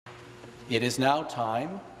It is now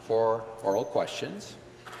time for oral questions.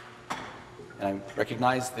 And I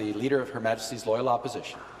recognize the Leader of Her Majesty's Loyal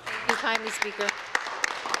Opposition. Thank you kindly, Speaker.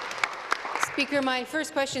 Speaker, my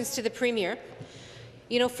first question is to the Premier.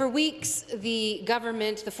 You know, for weeks, the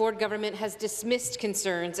Ford government, has dismissed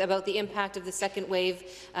concerns about the impact of the second wave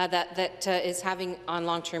that is having on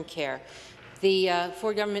long-term care. The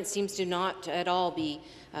Ford government seems to not at all be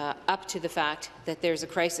up to the fact that there's a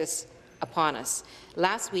crisis upon us.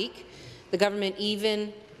 Last week, the government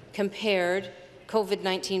even compared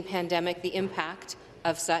COVID-19 pandemic, the impact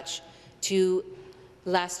of such, to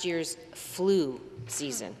last year's flu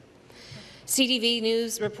season. CTV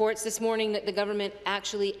News reports this morning that the government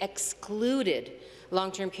actually excluded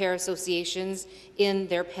long-term care associations in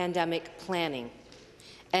their pandemic planning.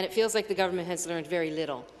 And it feels like the government has learned very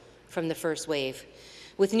little from the first wave.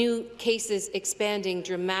 With new cases expanding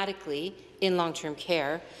dramatically in long-term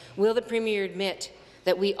care, will the Premier admit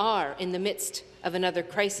that we are in the midst of another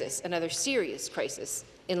crisis, another serious crisis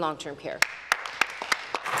in long-term care?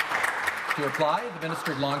 To reply, the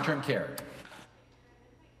Minister of Long-Term Care.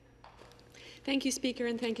 Thank you, Speaker,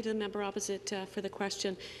 and thank you to the member opposite for the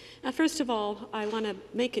question. First of all, I want to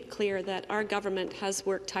make it clear that our government has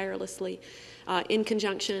worked tirelessly in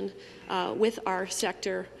conjunction with our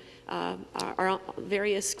sector, our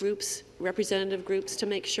various groups, representative groups, to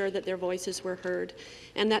make sure that their voices were heard,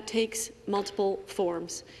 and that takes multiple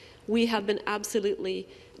forms. We have been absolutely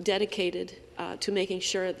dedicated to making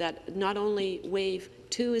sure that not only Wave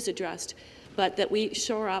 2 is addressed, but that we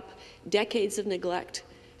shore up decades of neglect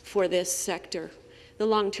for this sector. The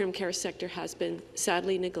long-term care sector has been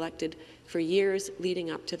sadly neglected for years leading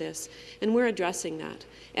up to this, and we're addressing that.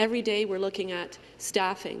 Every day we're looking at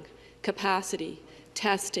staffing, capacity,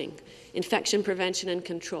 testing, infection prevention and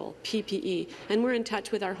control, PPE, and we're in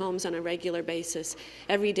touch with our homes on a regular basis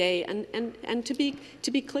every day. And to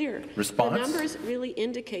be clear, Response? The numbers really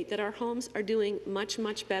indicate that our homes are doing much,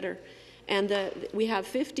 much better. And we have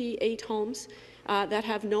 58 homes that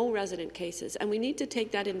have no resident cases, and we need to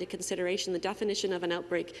take that into consideration. The definition of an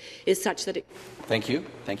outbreak is such that it— Thank you.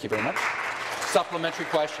 Thank you very much. Supplementary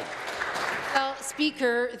question. Well,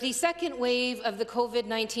 Speaker, the second wave of the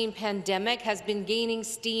COVID-19 pandemic has been gaining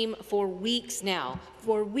steam for weeks now.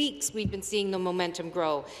 For weeks, we've been seeing the momentum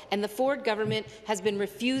grow, and the Ford government has been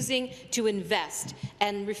refusing to invest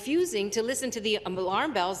and refusing to listen to the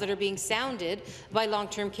alarm bells that are being sounded by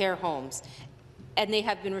long-term care homes. And they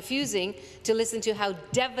have been refusing to listen to how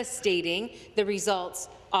devastating the results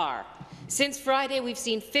are. Since Friday, we've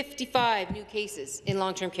seen 55 new cases in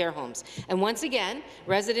long-term care homes. And once again,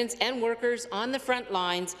 residents and workers on the front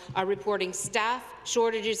lines are reporting staff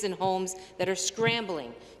shortages in homes that are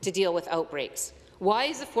scrambling to deal with outbreaks. Why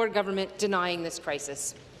is the Ford government denying this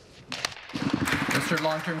crisis? Mr.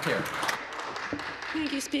 Long-Term Care.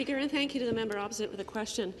 Thank you, Speaker, and thank you to the member opposite for the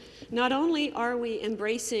question. Not only are we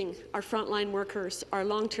embracing our frontline workers, our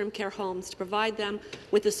long-term care homes, to provide them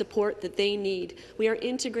with the support that they need, we are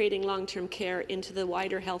integrating long-term care into the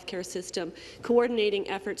wider healthcare system, coordinating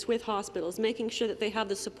efforts with hospitals, making sure that they have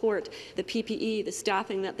the support, the PPE, the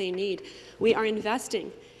staffing that they need. We are investing,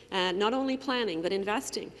 not only planning, but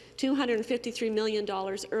investing $253 million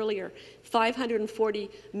earlier, $540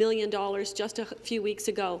 million just a few weeks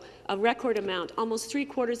ago, a record amount. Almost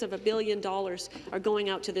 $750 million are going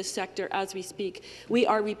out to this sector as we speak. We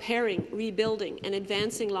are repairing, rebuilding, and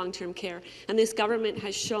advancing long-term care, and this government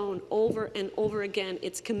has shown over and over again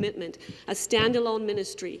its commitment, a standalone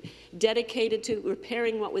ministry dedicated to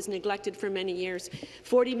repairing what was neglected for many years.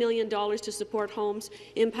 $40 million to support homes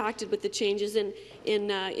impacted with the changes in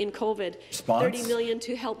COVID. Response? $30 million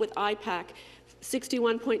to help with IPAC.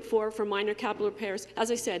 61.4 for minor capital repairs. As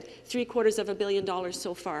I said, $750 million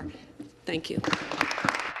so far. Thank you. And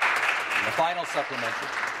the final supplementary.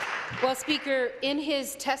 Well, Speaker, in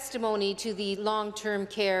his testimony to the Long-Term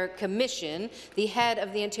Care Commission, the head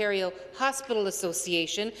of the Ontario Hospital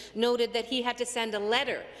Association noted that he had to send a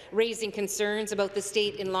letter raising concerns about the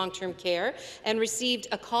state in long-term care and received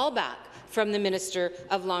a callback from the Minister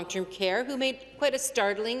of Long-Term Care, who made quite a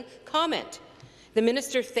startling comment. The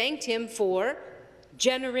minister thanked him for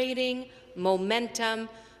generating momentum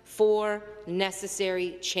for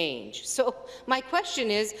necessary change. So my question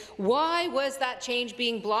is, why was that change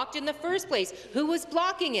being blocked in the first place? Who was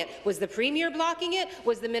blocking it? Was the Premier blocking it?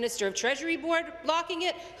 Was the Minister of Treasury Board blocking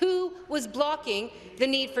it? Who was blocking the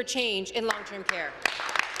need for change in long-term care?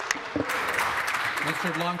 Minister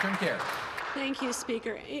of Long-Term Care. Thank you,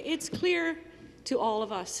 Speaker. It's clear to all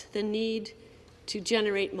of us the need to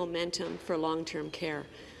generate momentum for long-term care.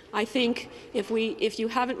 I think if you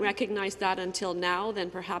haven't recognized that until now, then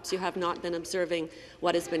perhaps you have not been observing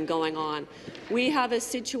what has been going on. We have a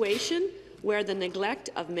situation where the neglect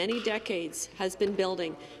of many decades has been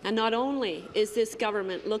building. And not only is this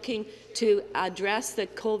government looking to address the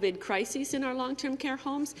COVID crisis in our long-term care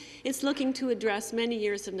homes, it's looking to address many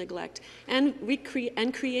years of neglect and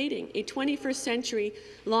creating a 21st century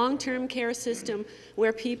long-term care system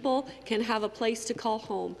where people can have a place to call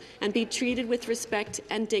home and be treated with respect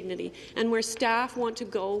and dignity, and where staff want to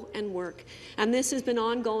go and work. And this has been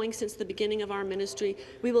ongoing since the beginning of our ministry.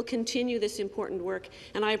 We will continue this important work,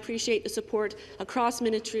 and I appreciate the support across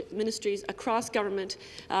ministries, across government,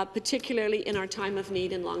 particularly in our time of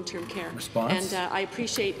need in long-term care. Response? And I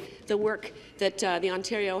appreciate the work that the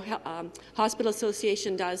Ontario Hospital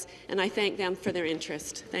Association does, and I thank them for their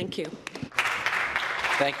interest. Thank you.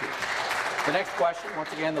 Thank you. The next question,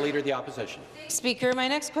 once again, the Leader of the Opposition. Speaker, my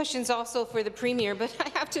next question is also for the Premier, but I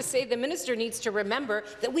have to say the minister needs to remember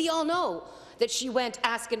that we all know that she went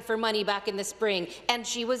asking for money back in the spring, and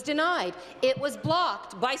she was denied. It was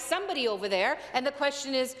blocked by somebody over there, and the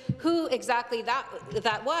question is who exactly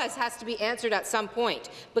that was has to be answered at some point,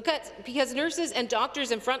 because nurses and doctors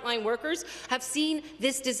and frontline workers have seen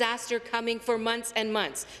this disaster coming for months and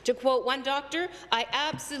months. To quote one doctor, "I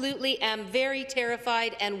absolutely am very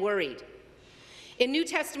terrified and worried." In new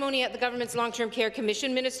testimony at the government's Long-Term Care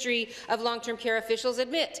Commission, Ministry of Long-Term Care officials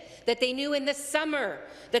admit that they knew in the summer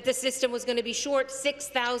that the system was going to be short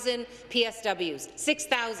 6,000 PSWs.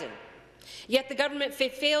 6,000. Yet the government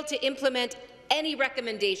failed to implement any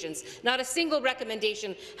recommendations. Not a single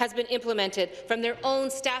recommendation has been implemented from their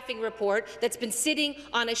own staffing report that's been sitting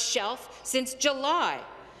on a shelf since July.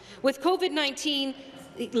 With COVID-19,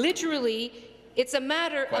 literally, it's a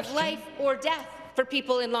matter of life or death for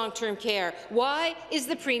people in long-term care. Why is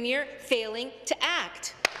the Premier failing to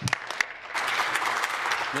act?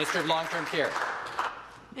 Minister of Long-Term Care.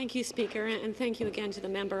 Thank you, Speaker, and thank you again to the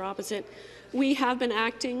member opposite. We have been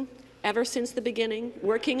acting ever since the beginning,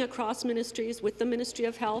 working across ministries with the Ministry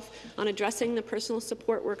of Health on addressing the personal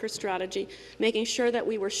support worker strategy, making sure that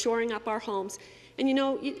we were shoring up our homes. And you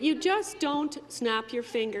know, you just don't snap your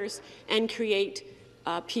fingers and create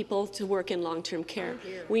people to work in long-term care.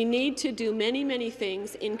 We need to do many, many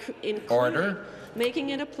things, including making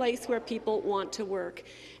it a place where people want to work.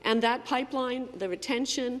 And that pipeline, the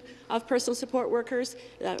retention of personal support workers,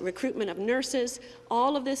 the recruitment of nurses,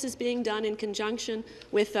 all of this is being done in conjunction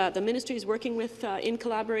with the ministries working with, in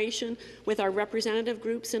collaboration with our representative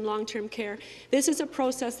groups in long-term care. This is a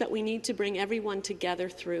process that we need to bring everyone together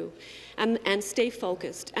through and stay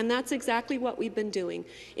focused. And that's exactly what we've been doing.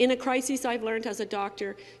 In a crisis, I've learned as a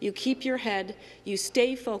doctor, you keep your head, you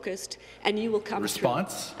stay focused, and you will come through.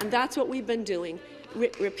 And that's what we've been doing.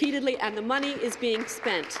 Repeatedly, and the money is being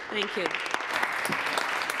spent. Thank you.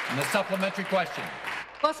 And the supplementary question.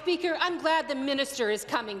 Well, Speaker, I'm glad the minister is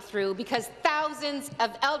coming through because thousands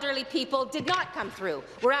of elderly people did not come through.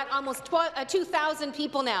 We're at almost 2,000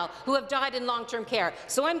 people now who have died in long-term care,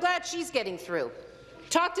 so I'm glad she's getting through.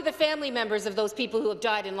 Talk to the family members of those people who have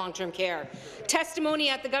died in long-term care. Testimony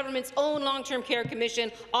at the government's own Long-Term Care Commission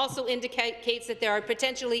also indicates that there are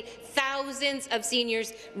potentially thousands of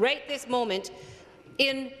seniors right this moment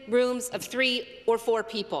in rooms of 3 or 4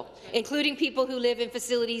 people, including people who live in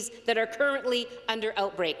facilities that are currently under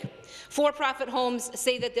outbreak. For-profit homes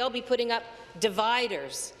say that they'll be putting up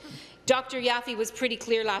dividers. Dr. Yaffe was pretty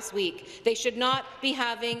clear last week. They should not be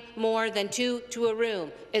having more than 2 to a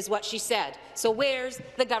room, is what she said. So where's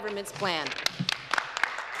the government's plan?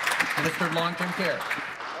 Minister of Long-Term Care.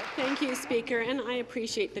 Thank you, Speaker, and I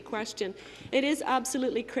appreciate the question. It is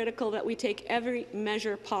absolutely critical that we take every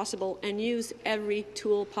measure possible and use every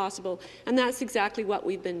tool possible, and that's exactly what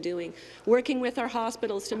we've been doing, working with our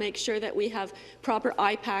hospitals to make sure that we have proper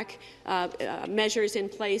IPAC measures in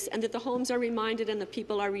place and that the homes are reminded and the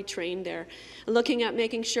people are retrained there, looking at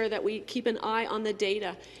making sure that we keep an eye on the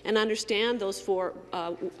data and understand those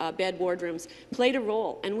 4-bed wardrooms played a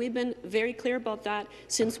role, and we've been very clear about that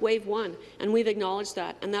since Wave 1, and we've acknowledged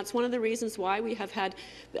that, and that's one of the reasons why we have had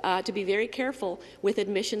to be very careful with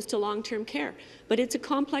admissions to long-term care. But it's a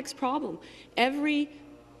complex problem. Every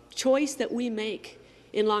choice that we make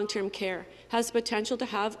in long-term care has potential to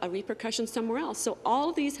have a repercussion somewhere else. So all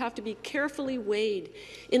of these have to be carefully weighed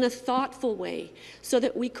in a thoughtful way so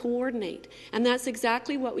that we coordinate. And that's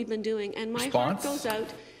exactly what we've been doing. And my heart goes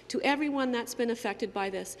out to everyone that's been affected by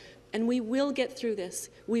this. And we will get through this.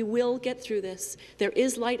 We will get through this. There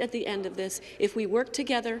is light at the end of this if we work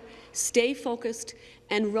together, stay focused,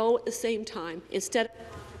 and row at the same time instead of...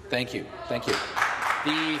 Thank you. Thank you.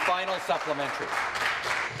 The final supplementary.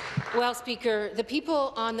 Well, Speaker, the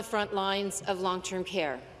people on the front lines of long-term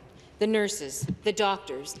care, the nurses, the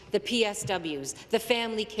doctors, the PSWs, the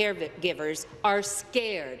family caregivers are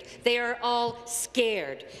scared. They are all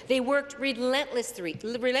scared. They worked relentlessly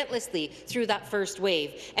through that first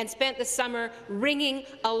wave and spent the summer ringing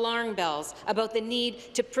alarm bells about the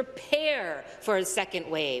need to prepare for a second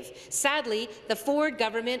wave. Sadly, the Ford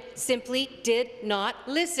government simply did not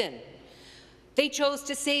listen. They chose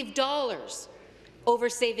to save dollars over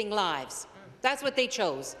saving lives. That's what they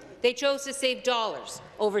chose. They chose to save dollars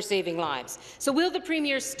over saving lives. So will the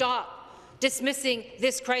Premier stop dismissing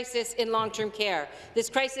this crisis in long-term care,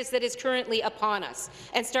 this crisis that is currently upon us,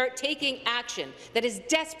 and start taking action that is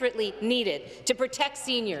desperately needed to protect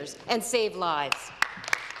seniors and save lives?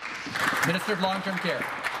 Minister of Long-Term Care.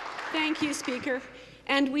 Thank you, Speaker.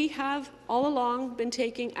 And we have all along been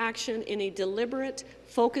taking action in a deliberate,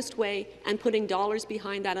 focused way and putting dollars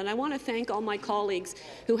behind that. And I want to thank all my colleagues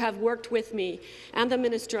who have worked with me and the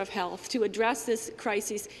Minister of Health to address this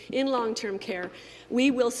crisis in long-term care.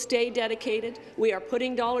 We will stay dedicated. We are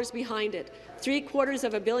putting dollars behind it.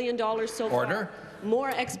 $750 million so far. More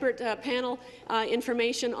expert panel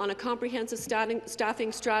information on a comprehensive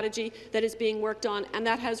staffing strategy that is being worked on, and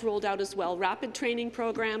that has rolled out as well. Rapid training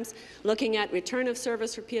programs, looking at return of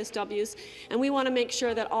service for PSWs, and we want to make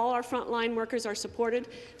sure that all our frontline workers are supported.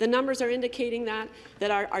 The numbers are indicating that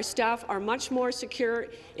our staff are much more secure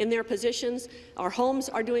in their positions. Our homes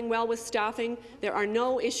are doing well with staffing. There are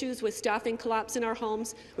no issues with staffing collapse in our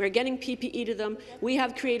homes. We're getting PPE to them. We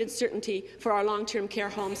have created certainty for our long-term care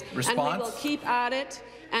homes. Response? And we will keep at it,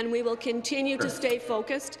 and we will continue to stay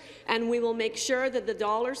focused, and we will make sure that the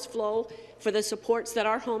dollars flow for the supports that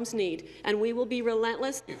our homes need, and we will be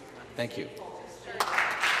relentless. Thank you.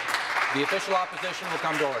 The official opposition will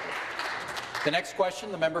come to order. The next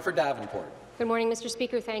question, the member for Davenport. Good morning, Mr.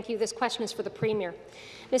 Speaker. Thank you. This question is for the Premier.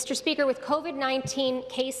 Mr. Speaker, with COVID-19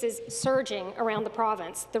 cases surging around the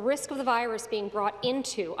province, the risk of the virus being brought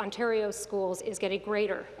into Ontario's schools is getting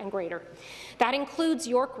greater and greater. That includes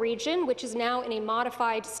York Region, which is now in a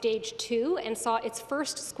modified Stage 2 and saw its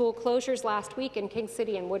first school closures last week in King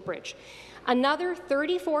City and Woodbridge. Another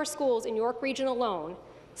 34 schools in York Region alone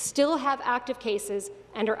still have active cases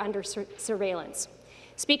and are under surveillance.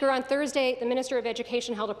 Speaker, on Thursday, the Minister of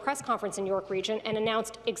Education held a press conference in York Region and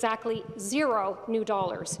announced exactly $0 new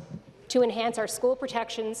dollars to enhance our school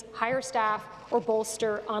protections, hire staff, or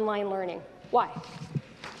bolster online learning. Why?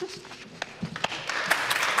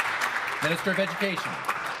 Minister of Education.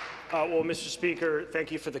 Well, Mr. Speaker,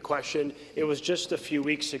 thank you for the question. It was just a few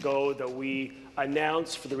weeks ago that we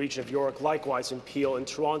announced for the region of York, likewise in Peel, in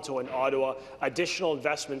Toronto and Ottawa, additional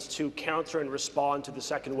investments to counter and respond to the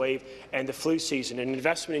second wave and the flu season. An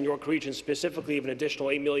investment in York Region, specifically of an additional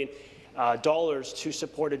 $8 million to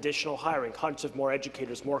support additional hiring, hundreds of more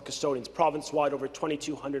educators, more custodians, province-wide over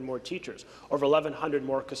 2,200 more teachers, over 1,100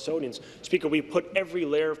 more custodians. Speaker, we put every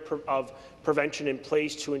layer of prevention in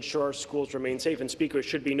place to ensure our schools remain safe. And Speaker, it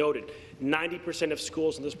should be noted, 90% of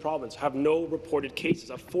schools in this province have no reported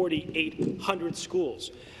cases of 4,800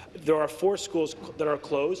 schools. There are 4 schools that are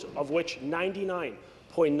closed, of which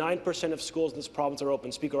 99.9% of schools in this province are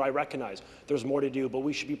open. Speaker, I recognize there's more to do, but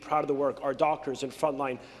we should be proud of the work our doctors and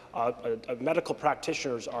frontline medical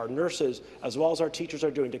practitioners, our nurses, as well as our teachers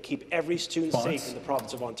are doing to keep every student safe in the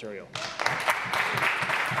province of Ontario.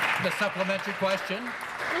 The supplementary question.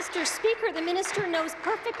 Mr. Speaker, the minister knows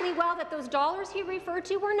perfectly well that those dollars he referred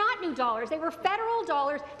to were not new dollars. They were federal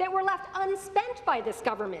dollars that were left unspent by this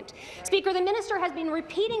government. Speaker, the minister has been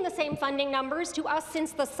repeating the same funding numbers to us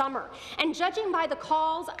since the summer. And judging by the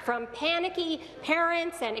calls from panicky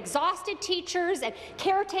parents and exhausted teachers and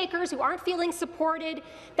caretakers who aren't feeling supported,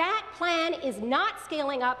 that plan is not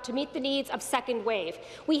scaling up to meet the needs of second wave.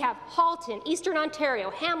 We have Halton, Eastern Ontario,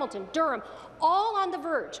 Hamilton, Durham, all on the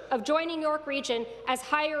verge of joining York Region as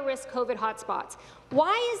higher-risk COVID hotspots.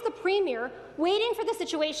 Why is the Premier waiting for the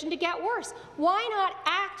situation to get worse? Why not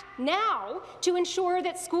act now to ensure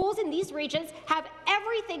that schools in these regions have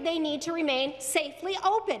everything they need to remain safely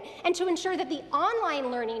open, and to ensure that the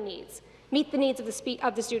online learning needs meet the needs of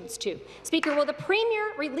the students too? Speaker, will the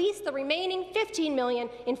Premier release the remaining $15 million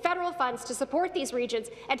in federal funds to support these regions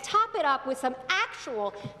and top it up with some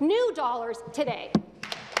actual new dollars today?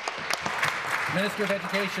 Minister of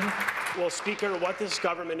Education. Well, Speaker, what this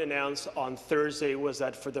government announced on Thursday was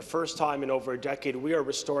that for the first time in over a decade, we are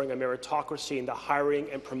restoring a meritocracy in the hiring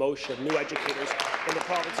and promotion of new educators in the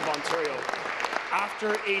province of Ontario.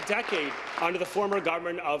 After a decade under the former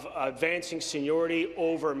government of advancing seniority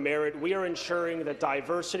over merit, we are ensuring that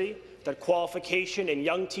diversity, that qualification and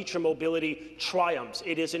young teacher mobility triumphs.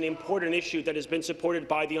 It is an important issue that has been supported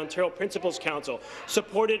by the Ontario Principals Council,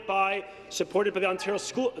 supported by the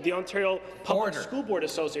Ontario Public School Board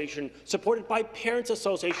Association, supported by Parents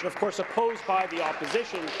Association, of course opposed by the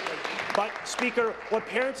opposition. But, Speaker, what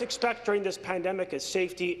parents expect during this pandemic is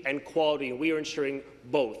safety and quality, and we are ensuring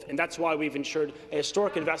both. And that's why we've ensured a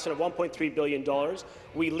historic investment of $1.3 billion.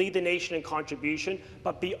 We lead the nation in contribution,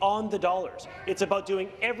 but beyond the dollars, it's about doing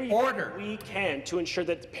everything we can to ensure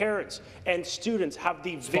that parents and students have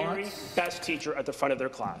the very best teacher at the front of their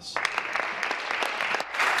class.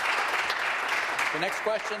 The next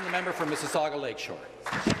question, the member for Mississauga Lakeshore.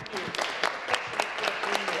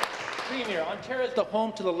 Premier, Ontario is the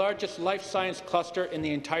home to the largest life science cluster in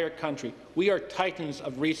the entire country. We are titans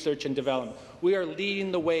of research and development. We are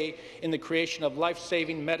leading the way in the creation of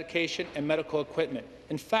life-saving medication and medical equipment.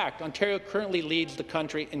 In fact, Ontario currently leads the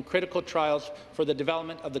country in critical trials for the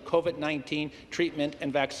development of the COVID-19 treatment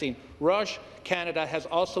and vaccine. Roche Canada has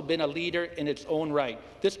also been a leader in its own right.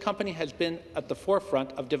 This company has been at the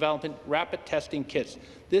forefront of developing rapid testing kits.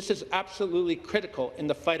 This is absolutely critical in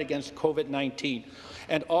the fight against COVID-19.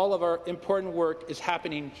 And all of our important work is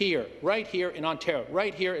happening here, right here in Ontario,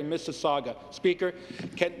 right here in Mississauga. Speaker,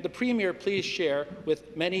 can the Premier please share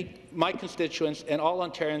with my constituents and all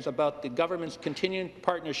Ontarians about the government's continuing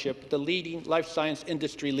partnership with the leading life science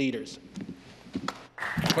industry leaders?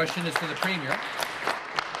 The question is to the Premier.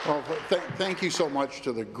 Well, thank you so much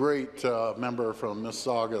to the great member from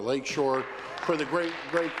Mississauga Lakeshore for the great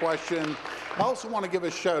question. I also want to give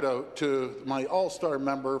a shout out to my all-star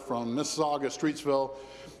member from Mississauga Streetsville,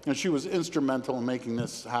 and she was instrumental in making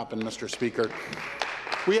this happen, Mr. Speaker.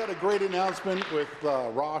 We had a great announcement with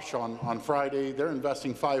Roche on Friday. They're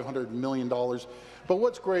investing $500 million. But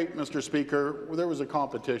what's great, Mr. Speaker, there was a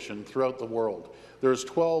competition throughout the world. There's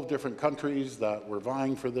 12 different countries that were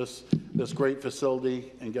vying for this great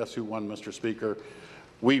facility, and guess who won, Mr. Speaker?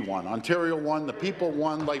 We won. Ontario won, the people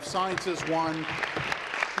won, life sciences won.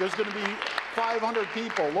 There's going to be 500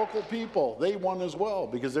 people, local people, they won as well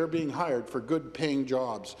because they're being hired for good paying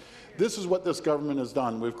jobs. This is what this government has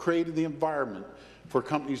done. We've created the environment for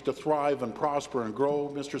companies to thrive and prosper and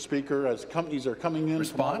grow, Mr. Speaker. As companies are coming in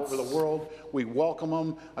from all over the world, we welcome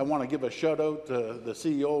them. I want to give a shout out to the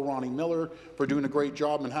CEO, Ronnie Miller, for doing a great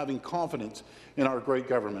job and having confidence in our great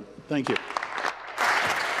government. Thank you.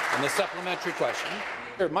 And the supplementary question.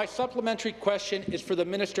 My supplementary question is for the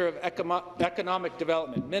Minister of Economic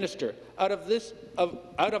Development. Minister, out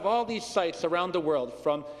of all these sites around the world,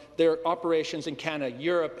 from their operations in Canada,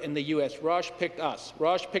 Europe, and the U.S., Roche picked us.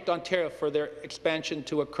 Roche picked Ontario for their expansion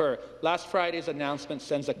to occur. Last Friday's announcement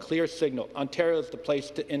sends a clear signal. Ontario is the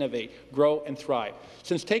place to innovate, grow, and thrive.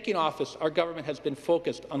 Since taking office, our government has been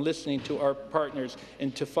focused on listening to our partners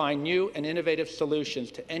and to find new and innovative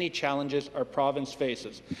solutions to any challenges our province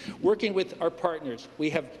faces. Working with our partners, we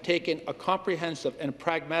have taken a comprehensive and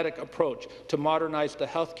pragmatic approach to modernize the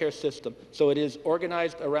healthcare system so it is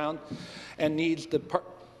organized around and needs the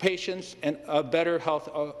patients and better health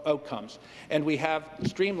outcomes. And we have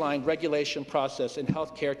streamlined regulation process in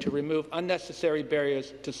healthcare to remove unnecessary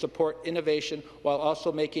barriers to support innovation while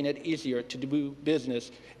also making it easier to do business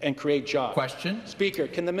and create jobs. Question. Speaker,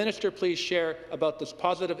 can the minister please share about this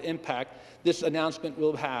positive impact this announcement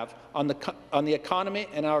will have on the economy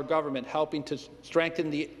and our government, helping to strengthen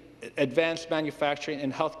the advanced manufacturing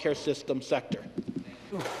and healthcare system sector?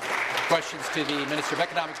 Questions to the Minister of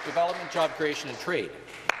Economic Development, Job Creation and Trade.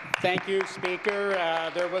 Thank you, Speaker.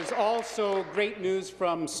 There was also great news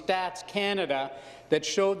from Stats Canada that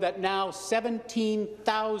showed that now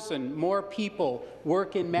 17,000 more people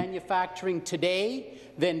work in manufacturing today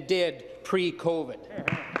than did pre-COVID.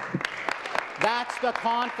 That's the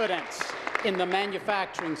confidence in the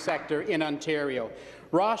manufacturing sector in Ontario.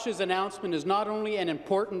 Roche's announcement is not only an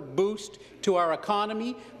important boost to our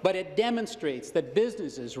economy, but it demonstrates that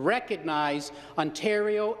businesses recognize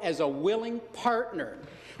Ontario as a willing partner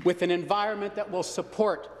with an environment that will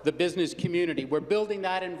support the business community. We're building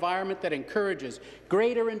that environment that encourages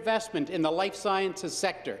greater investment in the life sciences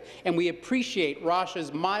sector, and we appreciate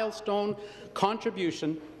Roche's milestone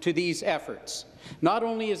contribution to these efforts. Not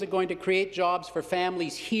only is it going to create jobs for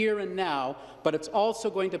families here and now, but it's also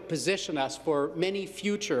going to position us for many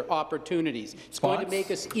future opportunities. It's going to make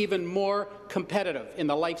us even more competitive in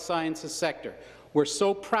the life sciences sector. We're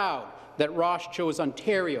so proud that Roche chose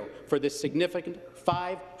Ontario for this significant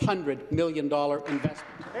 $500 million investment.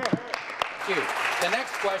 Thank you. The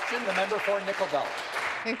next question, the member for Nickel Belt.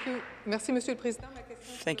 Thank you. Merci, Monsieur le Président.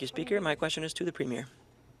 Thank you, Speaker. My question is to the Premier.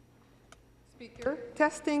 Speaker,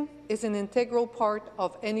 testing is an integral part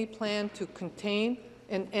of any plan to contain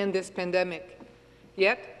and end this pandemic.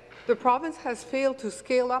 Yet, The province has failed to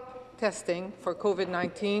scale up testing for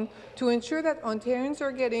COVID-19 to ensure that Ontarians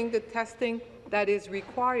are getting the testing that is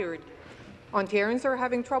required. Ontarians are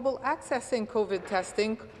having trouble accessing COVID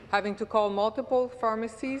testing, having to call multiple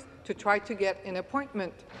pharmacies to try to get an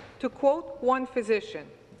appointment. To quote one physician,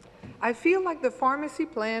 "I feel like the pharmacy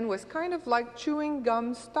plan was kind of like chewing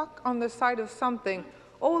gum stuck on the side of something.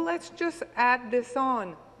 Oh, let's just add this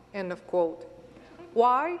on." End of quote.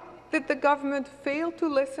 Why did the government fail to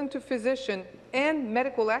listen to physicians and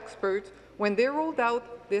medical experts when they rolled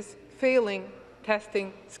out this failing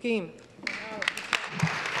testing scheme?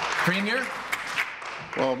 Premier.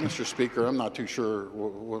 Well, Mr. Speaker, I'm not too sure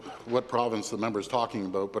what province the member is talking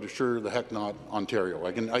about, but it's sure the heck not Ontario.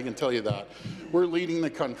 I can tell you that. We're leading the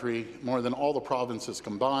country more than all the provinces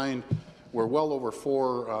combined. We're well over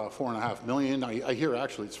 4.5 million. I hear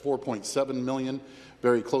actually it's 4.7 million,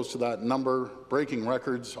 very close to that number, breaking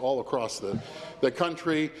records all across the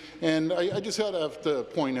country. And I just have to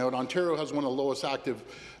point out, Ontario has one of the lowest active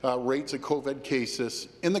rates of COVID cases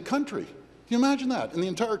in the country. Can you imagine that? In the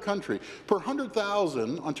entire country. Per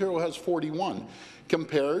 100,000, Ontario has 41,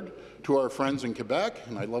 compared to our friends in Quebec,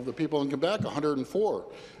 and I love the people in Quebec, 104.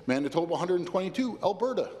 Manitoba, 122.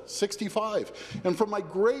 Alberta, 65. And from my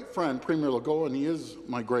great friend, Premier Legault, and he is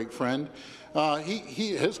my great friend,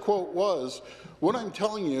 his quote was, "What I'm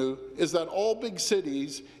telling you is that all big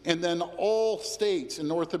cities and then all states in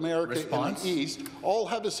North America and the East all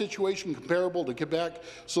have a situation comparable to Quebec.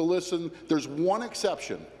 So listen, there's one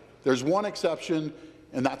exception. There's one exception,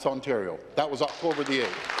 and that's Ontario." That was October the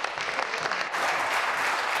 8th.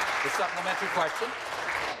 The supplementary question.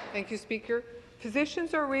 Thank you, Speaker.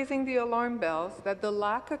 Physicians are raising the alarm bells that the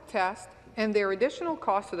lack of tests and their additional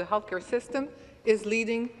cost to the healthcare system is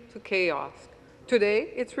leading to chaos.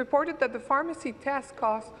 Today, it's reported that the pharmacy test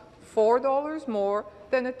costs $4 more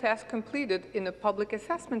than a test completed in a public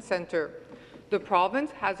assessment centre. The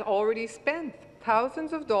province has already spent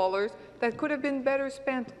thousands of dollars that could have been better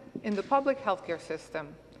spent in the public healthcare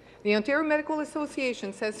system. The Ontario Medical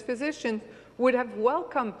Association says physicians would have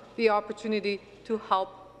welcomed the opportunity to help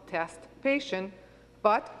test patients,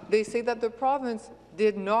 but they say that the province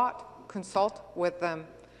did not consult with them.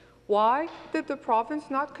 Why did the province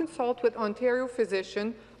not consult with Ontario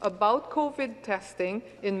physicians about COVID testing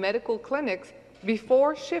in medical clinics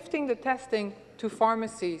before shifting the testing to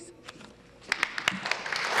pharmacies?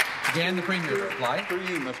 Again, the Premier reply. For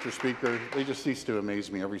you, Mr. Speaker, they just cease to amaze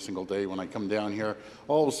me every single day when I come down here.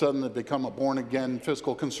 All of a sudden, they've become a born-again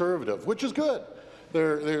fiscal conservative, which is good.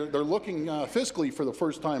 They're looking fiscally for the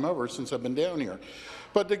first time ever since I've been down here.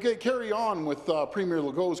 But to carry on with Premier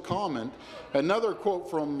Legault's comment, another quote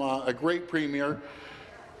from a great Premier,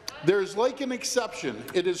 "There's like an exception.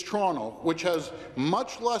 It is Toronto, which has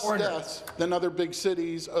much less deaths than other big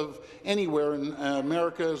cities of anywhere in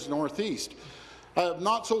America's Northeast. I have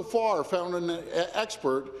not so far found an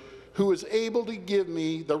expert who is able to give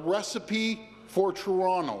me the recipe for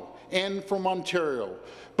Toronto and from Ontario,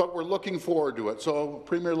 but we're looking forward to it." So,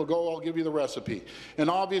 Premier Legault, I'll give you the recipe. And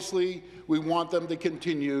obviously, we want them to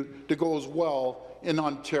continue to go as well in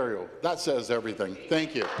Ontario. That says everything.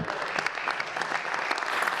 Thank you.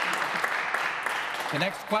 The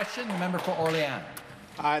next question, the member for Orléans.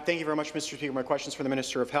 Thank you very much, Mr. Speaker. My question is for the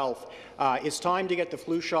Minister of Health. It's time to get the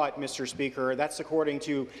flu shot, Mr. Speaker. That's according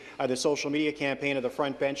to the social media campaign of the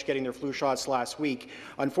front bench getting their flu shots last week.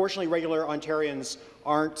 Unfortunately, regular Ontarians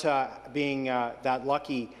aren't being that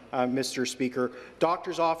lucky, Mr. Speaker.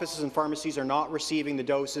 Doctors' offices and pharmacies are not receiving the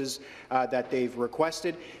doses that they've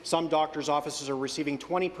requested. Some doctors' offices are receiving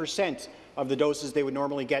 20% of the doses they would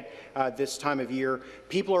normally get this time of year.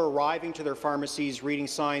 People are arriving to their pharmacies, reading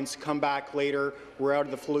signs, "Come back later, we're out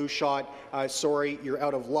of the flu shot, sorry, you're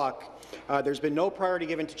out of luck." There's been no priority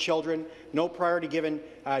given to children, no priority given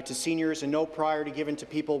to seniors, and no priority given to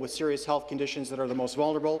people with serious health conditions that are the most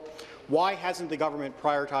vulnerable. Why hasn't the government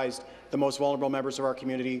prioritized the most vulnerable members of our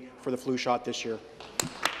community for the flu shot this year?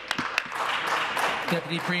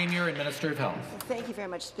 Deputy Premier and Minister of Health. Thank you very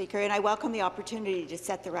much, Speaker, and I welcome the opportunity to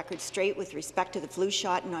set the record straight with respect to the flu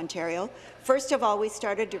shot in Ontario. First of all, we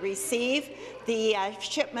started to receive the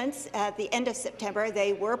shipments at the end of September.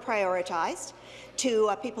 They were prioritized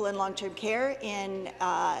to people in long-term care, in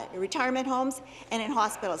retirement homes, and in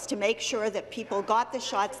hospitals to make sure that people got the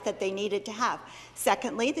shots that they needed to have.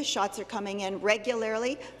 Secondly, the shots are coming in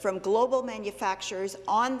regularly from global manufacturers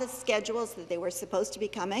on the schedules that they were supposed to be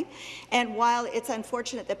coming. And while it's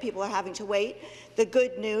unfortunate that people are having to wait, the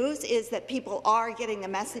good news is that people are getting the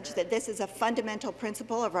message that this is a fundamental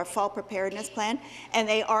principle of our fall preparedness plan, and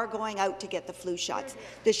they are going out to get the flu shots.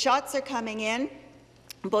 The shots are coming in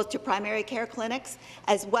both to primary care clinics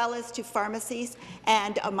as well as to pharmacies.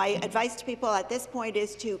 And my advice to people at this point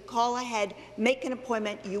is to call ahead, make an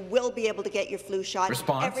appointment. You will be able to get your flu shot.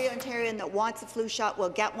 Response? Every Ontarian that wants a flu shot will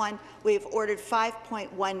get one. We've ordered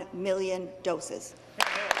 5.1 million doses.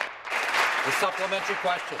 The supplementary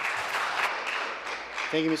question.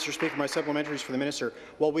 Thank you, Mr. Speaker. My supplementary is for the minister.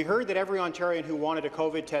 Well, we heard that every Ontarian who wanted a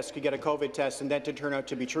COVID test could get a COVID test, and that did turn out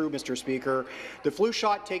to be true, Mr. Speaker. The flu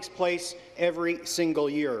shot takes place every single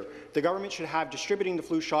year. The government should have distributing the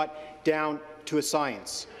flu shot down to a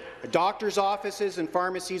science. Doctors' offices and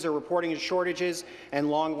pharmacies are reporting shortages and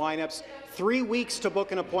long lineups. 3 weeks to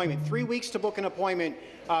book an appointment. 3 weeks to book an appointment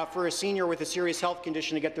for a senior with a serious health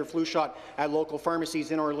condition to get their flu shot at local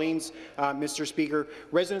pharmacies in Orleans, Mr. Speaker.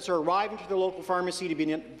 Residents are arriving to the local pharmacy to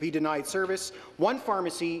be denied service. One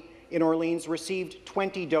pharmacy in Orleans received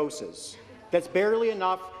 20 doses. That's barely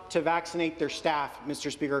enough to vaccinate their staff,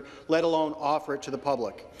 Mr. Speaker, let alone offer it to the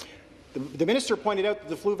public. The minister pointed out that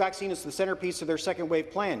the flu vaccine is the centerpiece of their second wave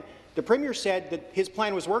plan. The Premier said that his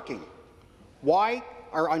plan was working. Why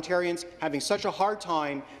are Ontarians having such a hard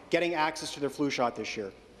time getting access to their flu shot this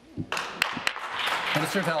year?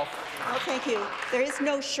 Minister of Health. Well, thank you. There is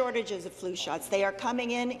no shortages of flu shots. They are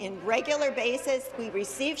coming in regular basis. We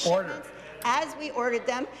receive shipments as we ordered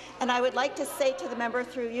them. And I would like to say to the member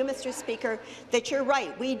through you, Mr. Speaker, that you're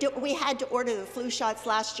right. We had to order the flu shots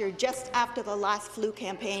last year just after the last flu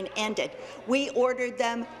campaign ended. We ordered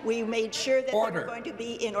them. We made sure that they were going to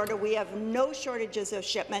be in order. We have no shortages of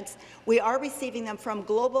shipments. We are receiving them from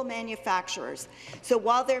global manufacturers. So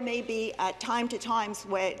while there may be time to times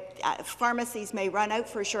where pharmacies may run out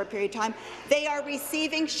for a short period of time, they are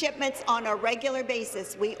receiving shipments on a regular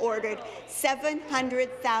basis. We ordered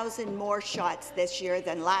 700,000 more shots this year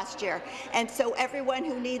than last year. And so everyone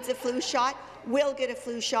who needs a flu shot will get a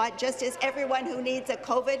flu shot, just as everyone who needs a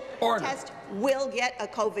COVID test will get a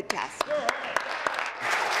COVID test.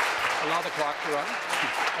 Allow the clock to run.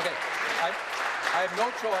 Okay. I have no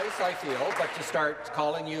choice, I feel, but to start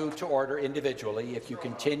calling you to order individually if you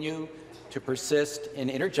continue to persist in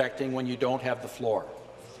interjecting when you don't have the floor.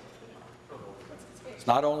 It's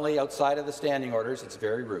not only outside of the standing orders, it's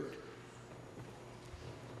very rude.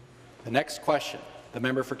 The next question, the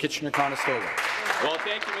member for Kitchener-Conestoga. Well,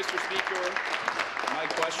 thank you, Mr. Speaker. My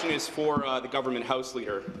question is for the government House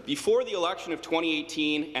Leader. Before the election of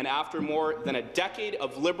 2018 and after more than a decade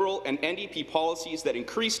of Liberal and NDP policies that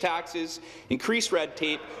increased taxes, increased red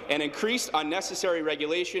tape, and increased unnecessary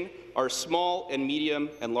regulation, our small and medium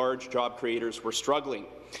and large job creators were struggling.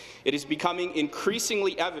 It is becoming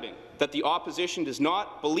increasingly evident that the opposition does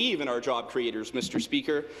not believe in our job creators, Mr.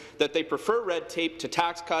 Speaker, that they prefer red tape to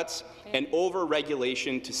tax cuts and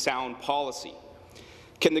over-regulation to sound policy.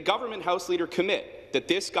 Can the government House Leader commit that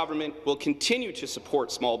this government will continue to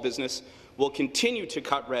support small business, will continue to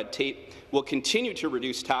cut red tape, will continue to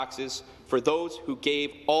reduce taxes for those who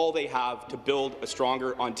gave all they have to build a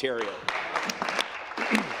stronger Ontario?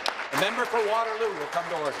 The member for Waterloo will come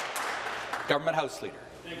to order. Government House Leader.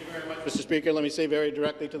 Thank you very much, Mr. Speaker. Let me say very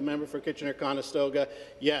directly to the member for Kitchener-Conestoga,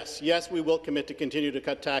 yes, we will commit to continue to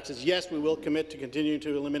cut taxes. Yes, we will commit to continue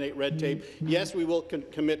to eliminate red tape. Yes, we will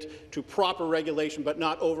commit to proper regulation, but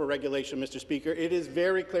not over-regulation, Mr. Speaker. It is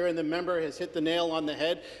very clear, and the member has hit the nail on the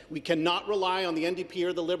head. We cannot rely on the NDP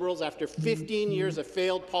or the Liberals after 15 years of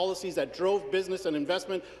failed policies that drove business and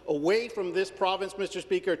investment away from this province, Mr.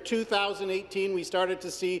 Speaker. 2018, we started to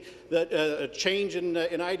see a change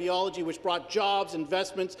in ideology, which brought jobs,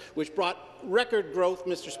 investments, which brought record growth,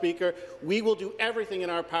 Mr. Speaker. We will do everything in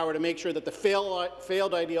our power to make sure that the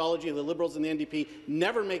failed ideology of the Liberals and the NDP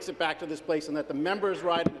never makes it back to this place, and that the members'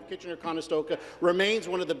 riding of Kitchener-Conestoga remains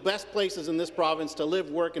one of the best places in this province to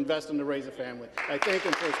live, work, invest, and to raise a family. I thank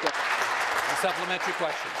him for his question. A supplementary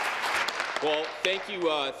question. Well,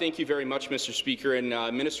 thank you very much, Mr. Speaker. And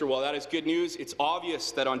Minister, while that is good news, it's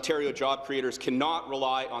obvious that Ontario job creators cannot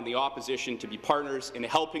rely on the opposition to be partners in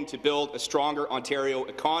helping to build a stronger Ontario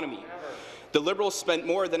economy. The Liberals spent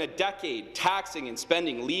more than a decade taxing and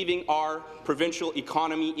spending, leaving our provincial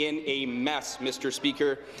economy in a mess, Mr.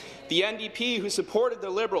 Speaker. The NDP, who supported the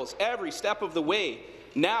Liberals every step of the way,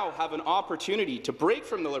 now have an opportunity to break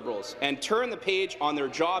from the Liberals and turn the page on their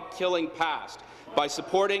job-killing past by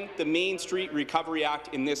supporting the Main Street Recovery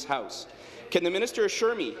Act in this House. Can the minister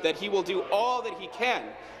assure me that he will do all that he can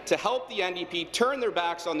to help the NDP turn their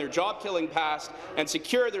backs on their job-killing past and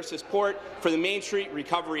secure their support for the Main Street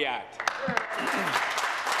Recovery Act?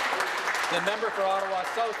 The member for Ottawa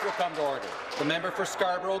South will come to order. The member for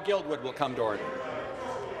Scarborough-Guildwood will come to order.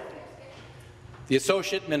 The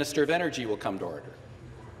Associate Minister of Energy will come to order.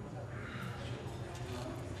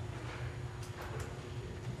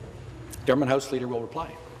 Government House Leader will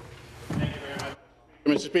reply.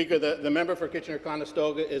 Mr. Speaker, the member for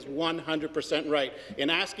Kitchener-Conestoga is 100% right in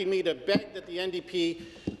asking me to beg that the NDP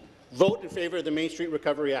vote in favour of the Main Street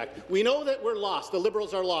Recovery Act. We know that we're lost. The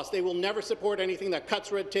Liberals are lost. They will never support anything that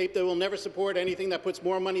cuts red tape. They will never support anything that puts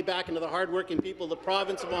more money back into the hardworking people of the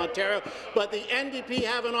province of Ontario. But the NDP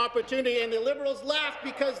have an opportunity, and the Liberals laugh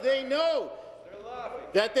because they know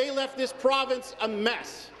that they left this province a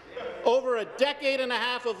mess. Over a decade and a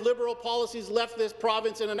half of Liberal policies left this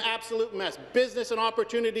province in an absolute mess. Business and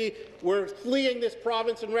opportunity were fleeing this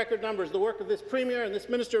province in record numbers. The work of this Premier and this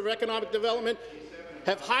Minister of Economic Development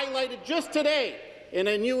have highlighted just today in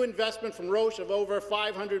a new investment from Roche of over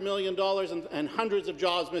 $500 million and hundreds of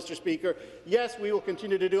jobs, Mr. Speaker. Yes, we will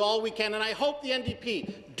continue to do all we can, and I hope the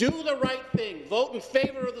NDP do the right thing. Vote in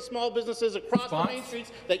favour of the small businesses across the main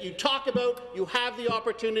streets that you talk about. You have the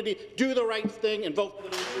opportunity. Do the right thing and vote for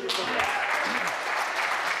the Main Street.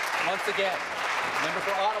 Once again, the member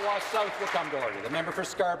for Ottawa South will come to order. The member for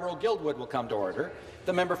Scarborough-Guildwood will come to order.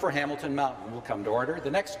 The member for Hamilton Mountain will come to order.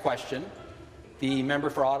 The next question, the member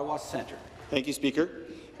for Ottawa Centre. Thank you, Speaker.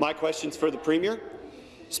 My question's for the Premier.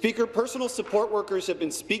 Speaker, personal support workers have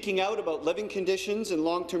been speaking out about living conditions and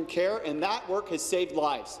long-term care, and that work has saved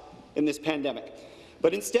lives in this pandemic.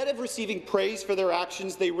 But instead of receiving praise for their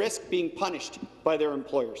actions, they risk being punished by their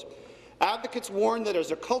employers. Advocates warn that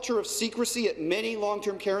there's a culture of secrecy at many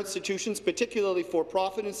long-term care institutions, particularly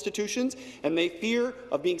for-profit institutions, and they fear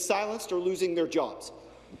of being silenced or losing their jobs.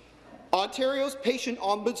 Ontario's patient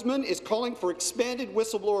ombudsman is calling for expanded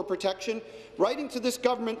whistleblower protection, writing to this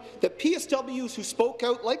government that PSWs who spoke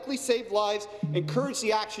out likely saved lives, encouraged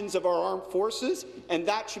the actions of our armed forces, and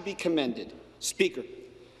that should be commended. Speaker,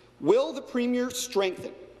 will the Premier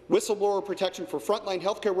strengthen whistleblower protection for frontline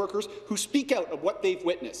healthcare workers who speak out of what they've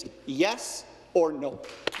witnessed? Yes or no?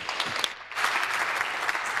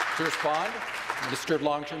 To respond, Minister of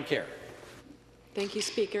Long-Term Care. Thank you,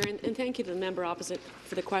 Speaker, and thank you to the member opposite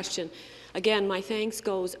for the question. Again, my thanks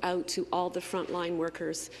goes out to all the frontline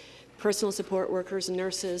workers, personal support workers,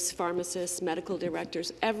 nurses, pharmacists, medical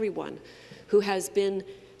directors, everyone who has been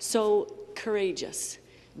so courageous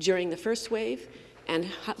during the first wave and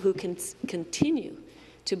who can continue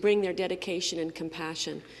to bring their dedication and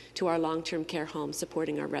compassion to our long-term care homes,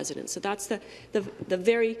 supporting our residents. So that's the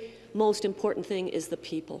very most important thing is the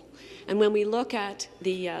people. And when we look at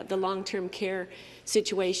the long-term care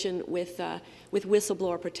situation with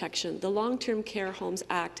whistleblower protection, the Long-Term Care Homes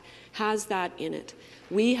Act has that in it.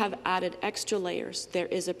 We have added extra layers. There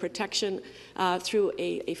is a protection through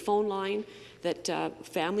a phone line that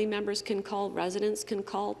family members can call, residents can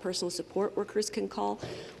call, personal support workers can call.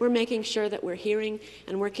 We're making sure that we're hearing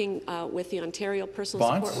and working with the Ontario Personal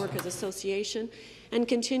Support Workers Association and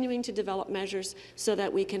continuing to develop measures so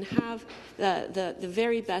that we can have the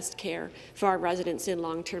very best care for our residents in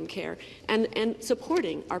long-term care and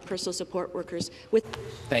supporting our personal support workers with.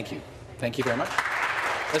 Thank you. Thank you very much.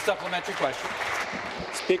 A supplementary question.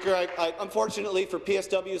 Speaker, unfortunately for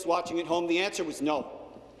PSWs watching at home, the answer was no.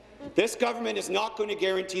 This government is not going to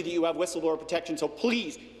guarantee that you have whistleblower protection, so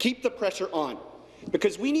please keep the pressure on,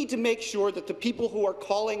 because we need to make sure that the people who are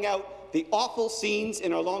calling out the awful scenes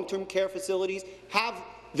in our long-term care facilities have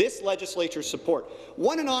this legislature's support.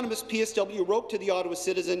 One anonymous PSW wrote to the Ottawa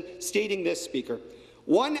Citizen stating this, Speaker,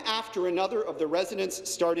 "One after another of the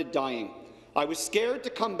residents started dying. I was scared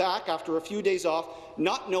to come back after a few days off,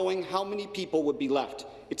 not knowing how many people would be left.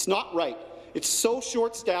 It's not right. It's so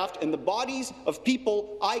short-staffed, and the bodies of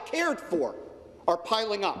people I cared for are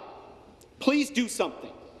piling up. Please do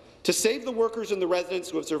something to save the workers and the residents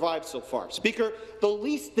who have survived so far." Speaker, the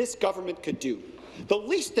least this government could do, the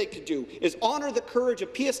least they could do is honour the courage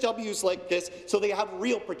of PSWs like this so they have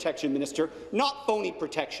real protection, Minister, not phony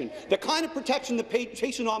protection, the kind of protection the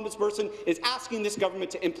patient ombudsperson is asking this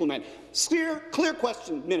government to implement. Clear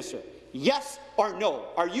question, Minister. Yes or no?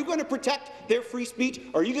 Are you going to protect their free speech,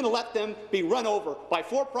 or are you going to let them be run over by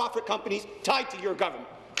for-profit companies tied to your government?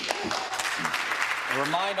 I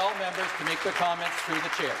remind all members to make their comments through the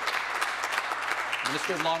chair.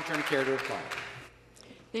 Minister of Long-Term Care to reply.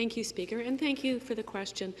 Thank you, Speaker, and thank you for the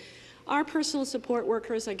question. Our personal support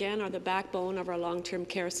workers, again, are the backbone of our long-term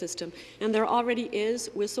care system, and there already is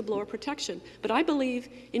whistleblower protection. But I believe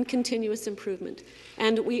in continuous improvement,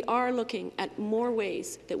 and we are looking at more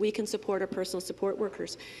ways that we can support our personal support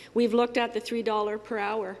workers. We've looked at the $3 per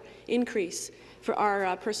hour increase for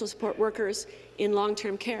our personal support workers in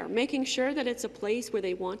long-term care, making sure that it's a place where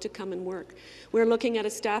they want to come and work. We're looking at a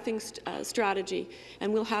staffing strategy,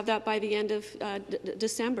 and we'll have that by the end of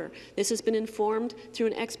December. This has been informed through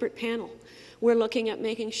an expert panel. We're looking at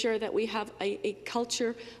making sure that we have a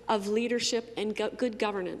culture of leadership and good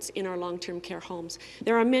governance in our long-term care homes.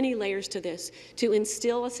 There are many layers to this to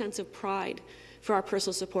instill a sense of pride for our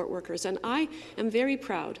personal support workers. And I am very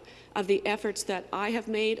proud of the efforts that I have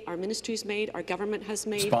made, our ministry's made, our government has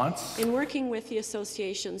made in working with the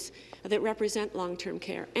associations that represent long-term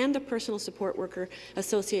care and the Personal Support Worker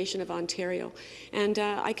Association of Ontario. And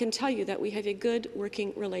I can tell you that we have a good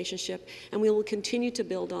working relationship, and we will continue to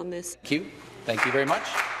build on this. Thank you. Thank you very much.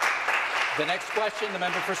 The next question, the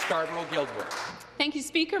member for Scarborough-Guildwood. Thank you,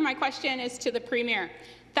 Speaker. My question is to the Premier.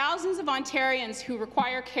 Thousands of Ontarians who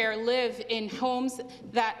require care live in homes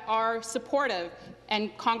that are supportive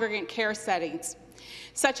and congregant care settings,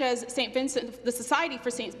 such as St. Vincent, the Society for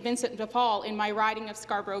St. Vincent de Paul in my riding of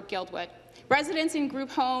Scarborough-Guildwood. Residents in group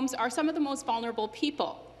homes are some of the most vulnerable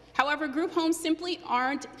people. However, group homes simply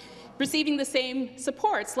aren't receiving the same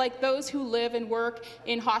supports like those who live and work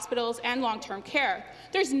in hospitals and long-term care.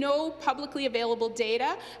 There's no publicly available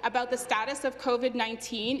data about the status of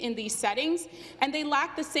COVID-19 in these settings, and they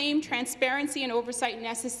lack the same transparency and oversight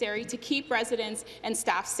necessary to keep residents and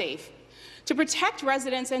staff safe. To protect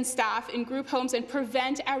residents and staff in group homes and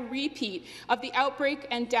prevent a repeat of the outbreak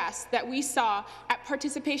and deaths that we saw at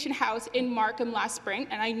Participation House in Markham last spring,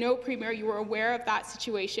 and I know, Premier, you were aware of that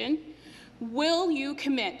situation, will you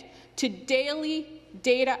commit to daily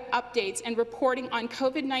data updates and reporting on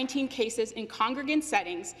COVID-19 cases in congregant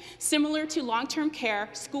settings, similar to long-term care,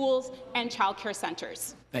 schools, and child care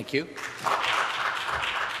centres? Thank you.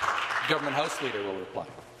 Government House Leader will reply.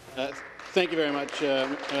 Thank you very much,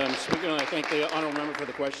 Speaker, and I thank the honourable member for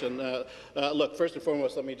the question. Look, first and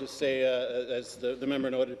foremost, let me just say, as the member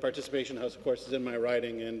noted, Participation House, of course, is in my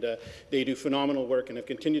riding, and they do phenomenal work and have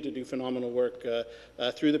continued to do phenomenal work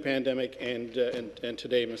through the pandemic and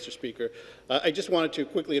today, Mr. Speaker. I just wanted to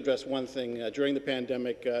quickly address one thing. During the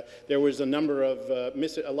pandemic, there was a number of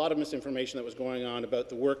a lot of misinformation that was going on about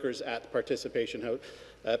the workers at the Participation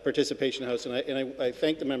House, and I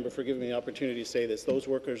thank the member for giving me the opportunity to say this. Those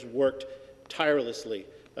workers worked tirelessly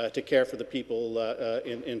to care for the people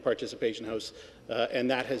in Participation House,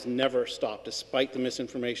 and that has never stopped, despite the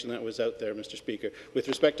misinformation that was out there, Mr. Speaker. With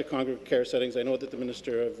respect to congregate care settings, I know that the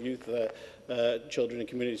Minister of Youth, Children and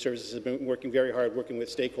Community Services has been working very hard, working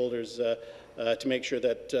with stakeholders to make sure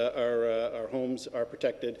that our homes are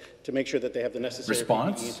protected, to make sure that they have the necessary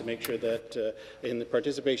PPE, to make sure that in the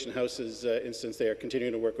Participation House's instance, they are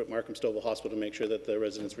continuing to work with Markham Stouffville Hospital to make sure that the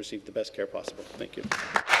residents receive the best care possible. Thank you.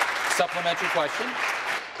 Supplementary question.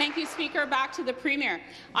 Thank you, Speaker. Back to the Premier.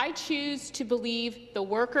 I choose to believe the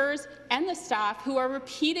workers and the staff who are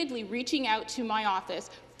repeatedly reaching out to my office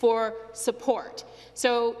for support.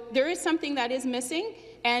 So there is something that is missing,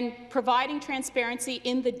 and providing transparency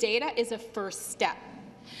in the data is a first step.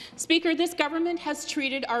 Speaker, this government has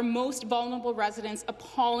treated our most vulnerable residents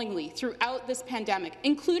appallingly throughout this pandemic,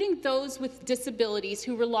 including those with disabilities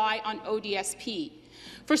who rely on ODSP.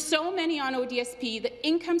 For so many on ODSP, the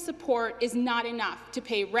income support is not enough to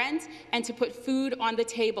pay rent and to put food on the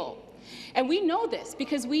table. And we know this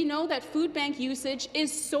because we know that food bank usage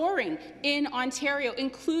is soaring in Ontario,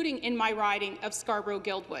 including in my riding of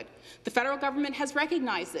Scarborough-Guildwood. The federal government has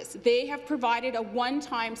recognized this. They have provided a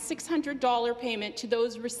one-time $600 payment to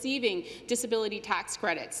those receiving disability tax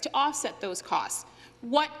credits to offset those costs.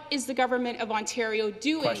 What is the Government of Ontario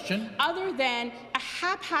doing other than a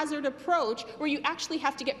haphazard approach where you actually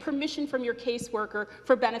have to get permission from your caseworker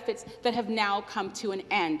for benefits that have now come to an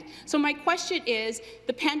end? So my question is,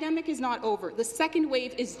 the pandemic is not over. The second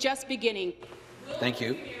wave is just beginning. Thank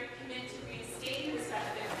you.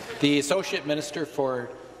 The Associate Minister for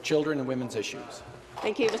Children and Women's Issues.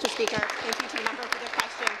 Thank you, Mr. Speaker. Thank you to the member for the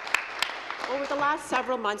question. Over the last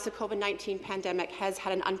several months, the COVID-19 pandemic has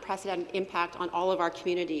had an unprecedented impact on all of our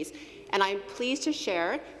communities, and I am pleased to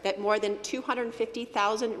share that more than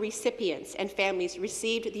 250,000 recipients and families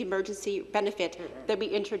received the emergency benefit that we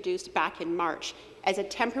introduced back in March as a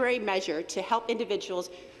temporary measure to help individuals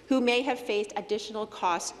who may have faced additional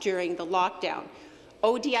costs during the lockdown.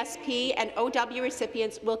 ODSP and OW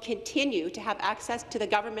recipients will continue to have access to the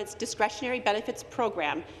government's discretionary benefits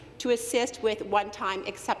program to assist with one-time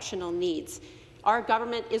exceptional needs. Our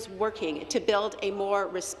government is working to build a more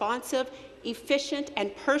responsive, efficient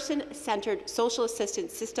and person-centred social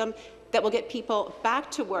assistance system that will get people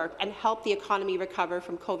back to work and help the economy recover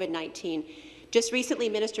from COVID-19. Just recently,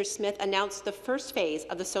 Minister Smith announced the first phase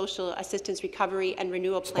of the Social Assistance Recovery and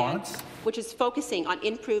Renewal Plan, which is focusing on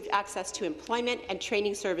improved access to employment and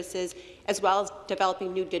training services, as well as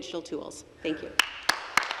developing new digital tools. Thank you.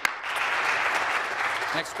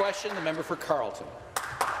 Next question, the member for Carleton.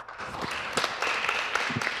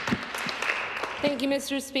 Thank you,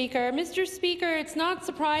 Mr. Speaker. Mr. Speaker, it's not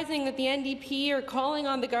surprising that the NDP are calling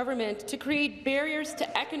on the government to create barriers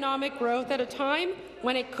to economic growth at a time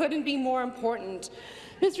when it couldn't be more important.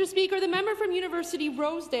 Mr. Speaker, the member from University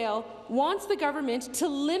Rosedale wants the government to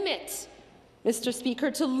limit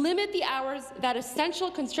the hours that essential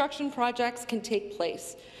construction projects can take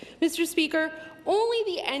place. Mr. Speaker,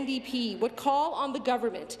 only the NDP would call on the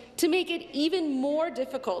government to make it even more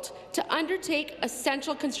difficult to undertake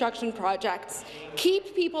essential construction projects,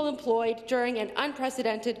 keep people employed during an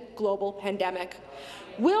unprecedented global pandemic.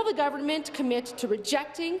 Will the government commit to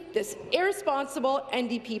rejecting this irresponsible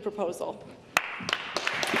NDP proposal?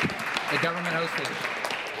 The Government House Leader.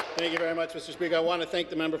 Thank you very much, Mr. Speaker. I want to thank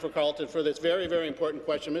the member for Carleton for this very, very important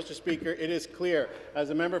question. Mr. Speaker, it is clear, as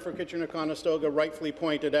the member for Kitchener-Conestoga rightfully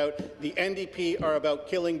pointed out, the NDP are about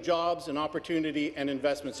killing jobs and opportunity and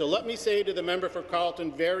investment. So let me say to the member for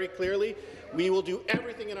Carleton very clearly, we will do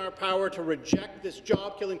everything in our power to reject this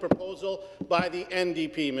job-killing proposal by the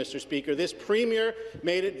NDP, Mr. Speaker. This Premier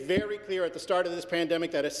made it very clear at the start of this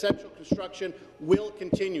pandemic that essential construction will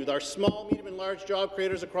continue. Our small, medium and large job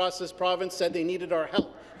creators across this province said they needed our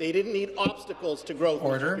help. They didn't need obstacles to growth,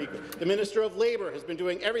 Mr. Speaker. The Minister of Labour has been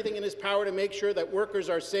doing everything in his power to make sure that workers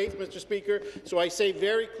are safe, Mr. Speaker. So I say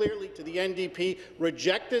very clearly to the NDP,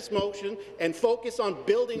 reject this motion and focus on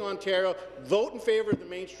building Ontario. Vote in favour of the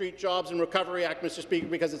Main Street Jobs and Recovery Act, Mr. Speaker,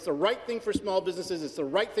 because it's the right thing for small businesses, it's the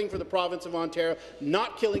right thing for the province of Ontario,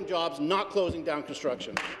 not killing jobs, not closing down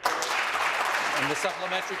construction. And the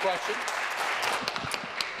supplementary question.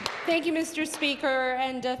 Thank you, Mr. Speaker.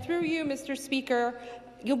 And through you, Mr. Speaker,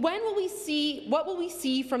 what will we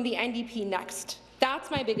see from the NDP next?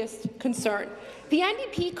 That's my biggest concern. The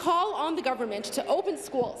NDP call on the government to open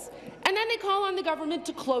schools, and then they call on the government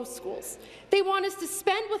to close schools. They want us to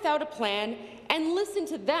spend without a plan and listen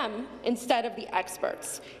to them instead of the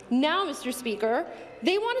experts. Now, Mr. Speaker,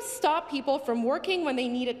 they want to stop people from working when they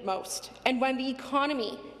need it most and when the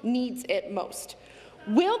economy needs it most.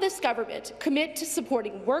 Will this government commit to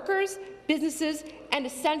supporting workers, businesses, and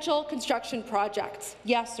essential construction projects?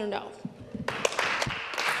 Yes or no?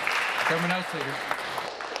 Government House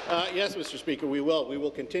Leader. Yes, Mr. Speaker, we will. We will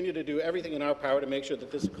continue to do everything in our power to make sure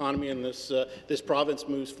that this economy and this province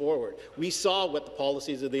moves forward. We saw what the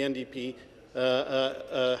policies of the NDP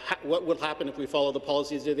what would happen if we follow the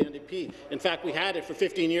policies of the NDP. In fact, we had it for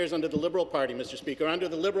 15 years under the Liberal Party, Mr. Speaker. Under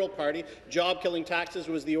the Liberal Party, job-killing taxes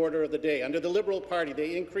was the order of the day. Under the Liberal Party,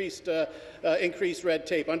 they increased red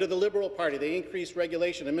tape. Under the Liberal Party, they increased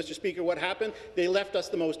regulation. And, Mr. Speaker, what happened? They left us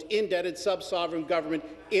the most indebted sub-sovereign government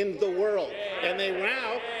in the world. And they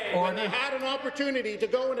now, when they had an opportunity to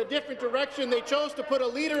go in a different direction, they chose to put a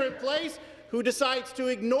leader in place who decides to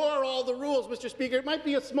ignore all the rules. Mr. Speaker, it might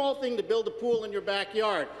be a small thing to build a pool in your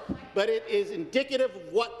backyard, but it is indicative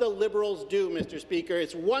of what the Liberals do, Mr. Speaker.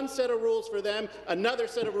 It's one set of rules for them, another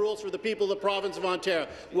set of rules for the people of the province of Ontario.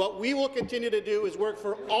 What we will continue to do is work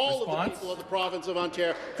for all of the people of the province of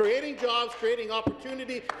Ontario, creating jobs, creating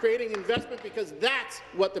opportunity, creating investment, because that's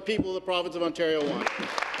what the people of the province of Ontario want.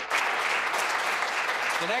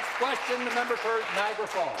 The next question, the member for Niagara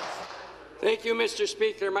Falls. Thank you, Mr.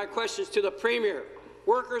 Speaker. My question is to the Premier.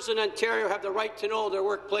 Workers in Ontario have the right to know their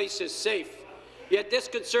workplace is safe. Yet this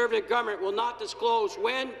Conservative government will not disclose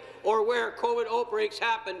when or where COVID outbreaks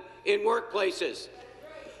happen in workplaces.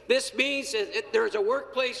 This means that if there is a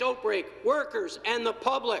workplace outbreak, workers and the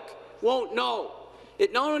public won't know.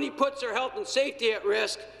 It not only puts their health and safety at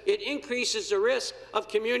risk, it increases the risk of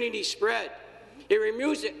community spread. It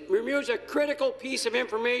removes a critical piece of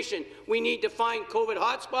information we need to find COVID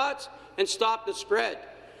hotspots and stop the spread.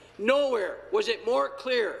 Nowhere was it more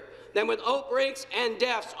clear than with outbreaks and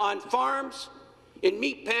deaths on farms, in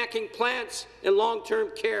meatpacking plants, and long-term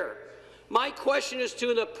care. My question is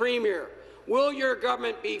to the Premier. Will your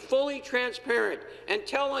government be fully transparent and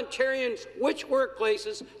tell Ontarians which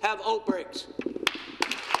workplaces have outbreaks?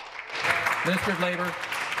 Minister of Labour.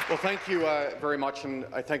 Well, thank you very much, and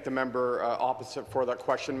I thank the member opposite for that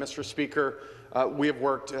question. Mr. Speaker, we have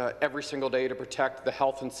worked every single day to protect the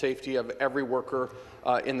health and safety of every worker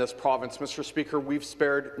in this province. Mr. Speaker, we've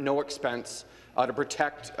spared no expense to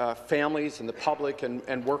protect families and the public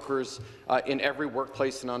and workers in every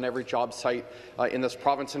workplace and on every job site in this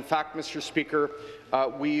province. In fact, Mr. Speaker,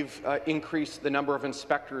 we've increased the number of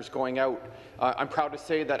inspectors going out. I'm proud to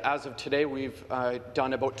say that as of today, we've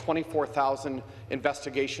done about 24,000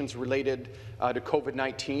 investigations related to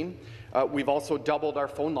COVID-19. We've also doubled our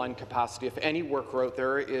phone line capacity. If any worker out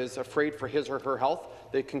there is afraid for his or her health,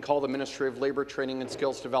 they can call the Ministry of Labour, Training and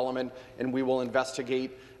Skills Development, and we will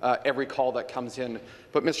investigate every call that comes in.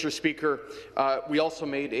 But, Mr. Speaker, we also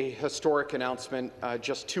made a historic announcement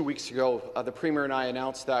just 2 weeks ago. The Premier and I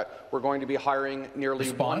announced that we're going to be hiring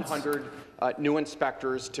nearly 100 new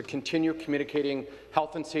inspectors to continue communicating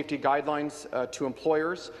health and safety guidelines to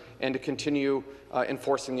employers and to continue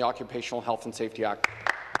enforcing the Occupational Health and Safety Act.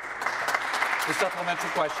 The supplementary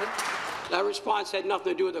question. That response had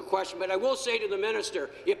nothing to do with the question, but I will say to the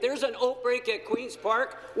minister, if there's an outbreak at Queen's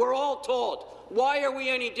Park, we're all told. Why are we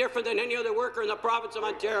any different than any other worker in the province of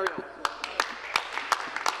Ontario?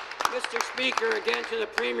 Mr. Speaker, again to the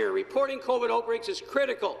Premier, reporting COVID outbreaks is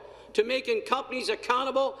critical to making companies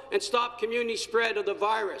accountable and stop community spread of the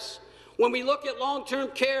virus. When we look at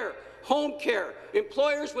long-term care, home care,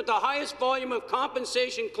 employers with the highest volume of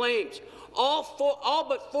compensation claims, all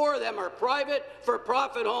but 4 of them are private,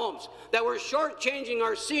 for-profit homes that were shortchanging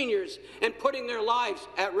our seniors and putting their lives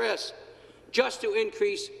at risk just to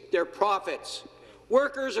increase their profits.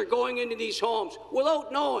 Workers are going into these homes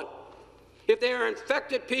without knowing if they are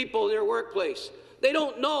infected people in their workplace. They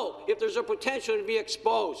don't know if there's a potential to be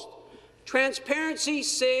exposed. Transparency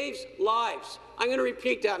saves lives. I'm going to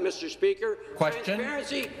repeat that, Mr. Speaker. Question.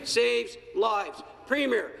 Transparency saves lives.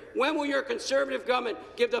 Premier, when will your Conservative government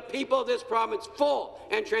give the people of this province full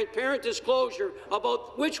and transparent disclosure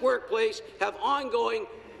about which workplace have ongoing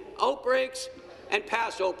outbreaks and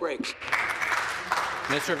past outbreaks?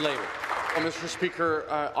 Minister of Labour. Well, Mr. Speaker,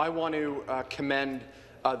 I want to commend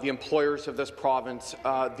the employers of this province.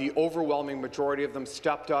 The overwhelming majority of them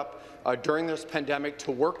stepped up during this pandemic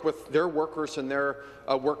to work with their workers in their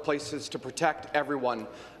workplaces to protect everyone.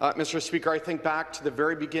 Mr. Speaker, I think back to the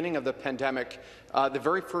very beginning of the pandemic. The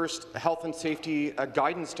very first health and safety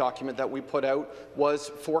guidance document that we put out was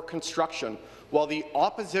for construction. While the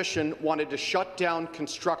opposition wanted to shut down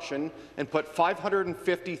construction and put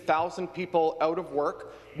 550,000 people out of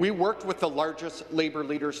work, we worked with the largest labour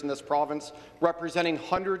leaders in this province, representing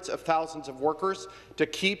hundreds of thousands of workers, to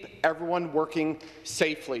keep everyone working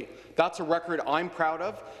safely. That's a record I'm proud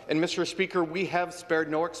of. And, Mr. Speaker, we have spared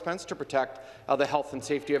no expense to protect the health and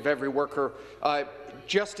safety of every worker.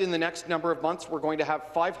 Just in the next number of months, we're going to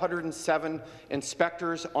have 507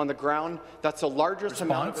 inspectors on the ground. That's the largest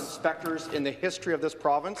amount of inspectors in the history of this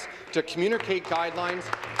province to communicate guidelines,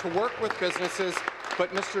 to work with businesses.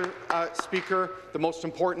 But, Mr. Speaker, the most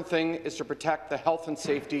important thing is to protect the health and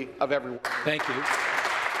safety of everyone. Thank you.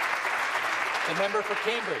 The member for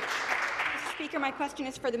Cambridge. Mr. Speaker, my question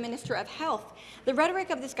is for the Minister of Health. The rhetoric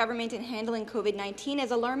of this government in handling COVID-19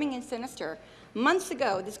 is alarming and sinister. Months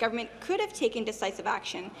ago, this government could have taken decisive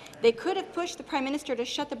action. They could have pushed the Prime Minister to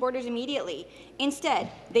shut the borders immediately. Instead,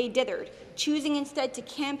 they dithered, choosing instead to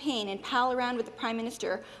campaign and pal around with the Prime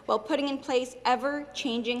Minister while putting in place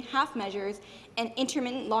ever-changing half measures and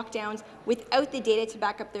intermittent lockdowns without the data to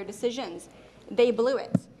back up their decisions. They blew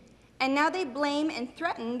it. And now they blame and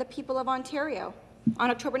threaten the people of Ontario. On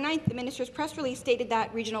October 9th, the minister's press release stated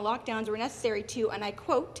that regional lockdowns were necessary to, and I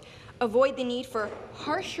quote, avoid the need for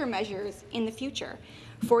harsher measures in the future.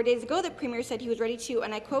 4 days ago, the Premier said he was ready to,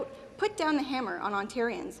 and I quote, put down the hammer on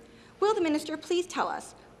Ontarians. Will the minister please tell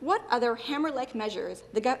us what other hammer-like measures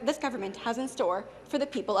this government has in store for the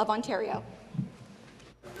people of Ontario?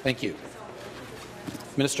 Thank you.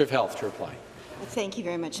 Minister of Health to reply. Thank you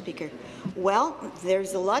very much, Speaker. Well,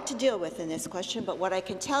 there's a lot to deal with in this question, but what I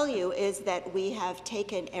can tell you is that we have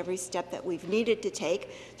taken every step that we've needed to take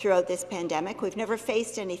throughout this pandemic. We've never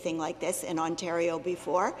faced anything like this in Ontario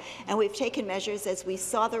before, and we've taken measures as we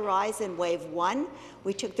saw the rise in Wave 1.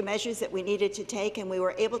 We took the measures that we needed to take, and we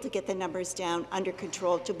were able to get the numbers down under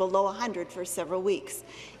control to below 100 for several weeks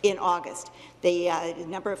in August. The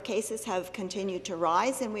number of cases have continued to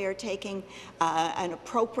rise, and we are taking an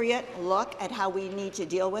appropriate look at how we need to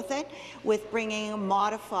deal with it, with bringing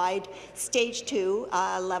modified Stage 2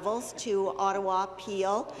 levels to Ottawa,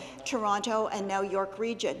 Peel, Toronto, and now York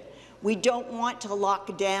Region. We don't want to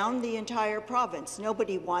lock down the entire province.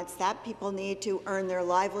 Nobody wants that. People need to earn their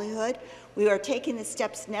livelihood. We are taking the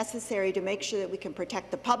steps necessary to make sure that we can protect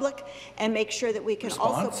the public and make sure that we can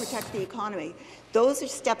also protect the economy. Those are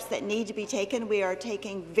steps that need to be taken. We are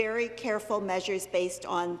taking very careful measures based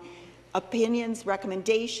on opinions,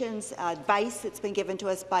 recommendations, advice that's been given to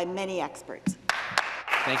us by many experts.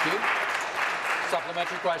 Thank you.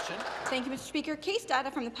 Supplementary question. Thank you, Mr. Speaker. Case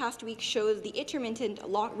data from the past week shows the intermittent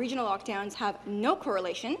regional lockdowns have no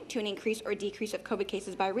correlation to an increase or decrease of COVID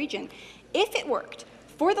cases by region. If it worked,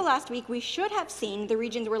 for the last week, we should have seen the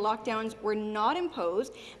regions where lockdowns were not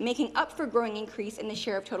imposed, making up for growing increase in the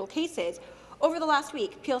share of total cases. Over the last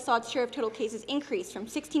week, Peel Sod's share of total cases increased from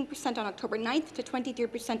 16% on October 9th to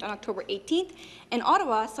 23% on October 18th, and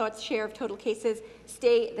Ottawa saw its share of total cases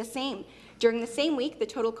stay the same. During the same week, the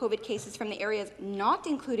total COVID cases from the areas not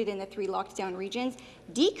included in the 3 lockdown regions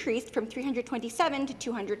decreased from 327 to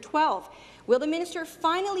 212. Will the minister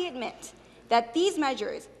finally admit that these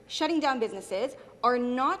measures, shutting down businesses, are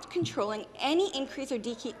not controlling any increase or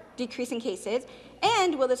decrease in cases,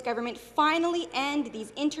 and will this government finally end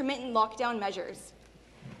these intermittent lockdown measures?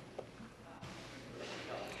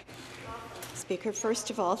 Speaker,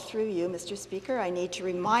 first of all, through you, Mr. Speaker, I need to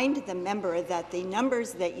remind the member that the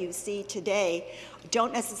numbers that you see today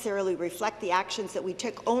don't necessarily reflect the actions that we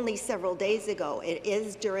took only several days ago. It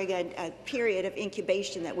is during a period of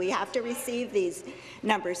incubation that we have to receive these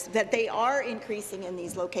numbers, that they are increasing in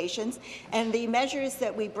these locations, and the measures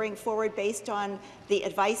that we bring forward based on the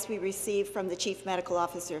advice we receive from the Chief Medical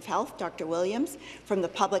Officer of Health, Dr. Williams, from the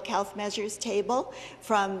Public Health Measures table,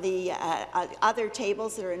 from the other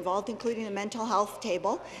tables that are involved, including the mental health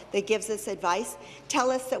table that gives us advice,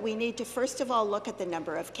 tell us that we need to first of all look at the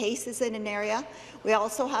number of cases in an area. We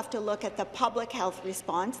also have to look at the public health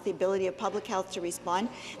response, the ability of public health to respond,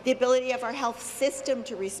 the ability of our health system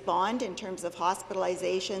to respond in terms of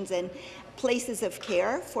hospitalizations and places of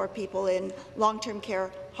care for people in long-term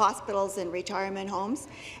care hospitals and retirement homes.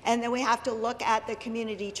 And then we have to look at the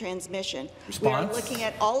community transmission. Response. We are looking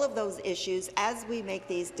at all of those issues as we make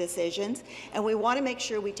these decisions, and we want to make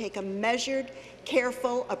sure we take a measured,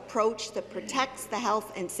 careful approach that protects the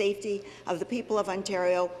health and safety of the people of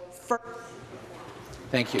Ontario first.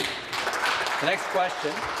 Thank you. The next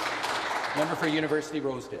question, member for University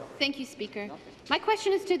Rosedale. Thank you, Speaker. My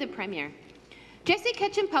question is to the Premier. Jesse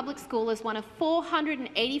Ketchum Public School is one of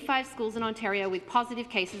 485 schools in Ontario with positive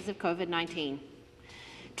cases of COVID-19.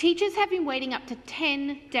 Teachers have been waiting up to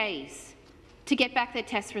 10 days to get back their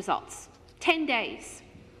test results. 10 days.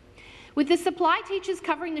 With the supply teachers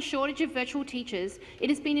covering the shortage of virtual teachers, it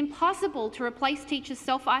has been impossible to replace teachers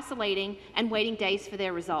self-isolating and waiting days for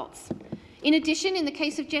their results. In addition, in the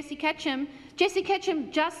case of Jesse Ketchum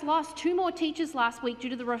just lost 2 more teachers last week due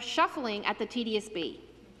to the reshuffling at the TDSB.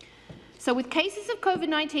 So with cases of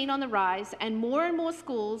COVID-19 on the rise and more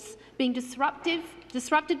schools being disrupted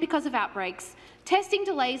because of outbreaks, testing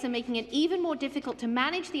delays are making it even more difficult to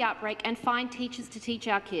manage the outbreak and find teachers to teach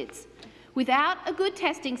our kids. Without a good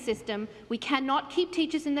testing system, we cannot keep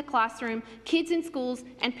teachers in the classroom, kids in schools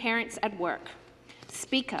and parents at work.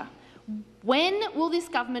 Speaker, when will this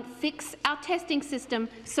government fix our testing system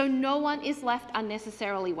so no one is left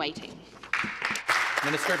unnecessarily waiting?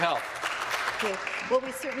 Minister of Health. Thank you. Well,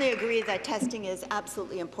 we certainly agree that testing is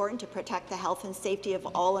absolutely important to protect the health and safety of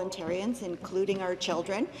all Ontarians, including our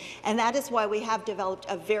children, and that is why we have developed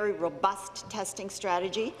a very robust testing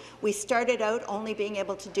strategy. We started out only being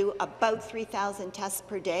able to do about 3,000 tests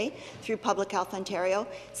per day through Public Health Ontario.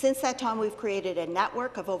 Since that time, we've created a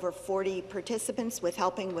network of over 40 participants with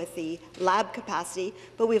helping with the lab capacity,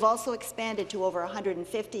 but we've also expanded to over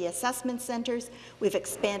 150 assessment centres. We've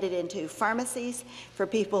expanded into pharmacies for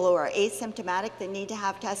people who are asymptomatic that need to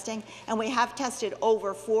have testing, and we have tested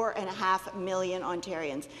over 4.5 million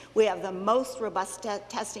Ontarians. We have the most robust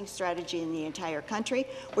testing strategy in the entire country.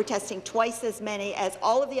 We're testing twice as many as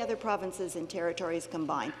all of the other provinces and territories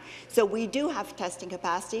combined. So we do have testing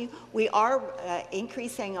capacity. We are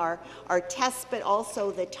increasing our tests, but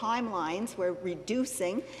also the timelines. We're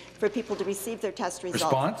reducing for people to receive their test results.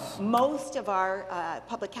 Response? Most of our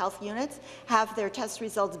public health units have their test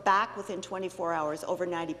results back within 24 hours, over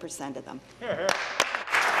 90% of them.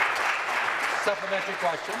 Supplementary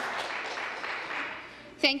question.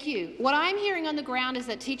 Thank you. What I'm hearing on the ground is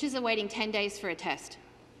that teachers are waiting 10 days for a test.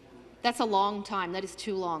 That's a long time. That is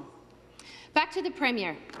too long. Back to the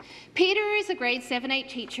Premier. Peter is a grade 7-8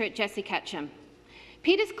 teacher at Jesse Ketchum.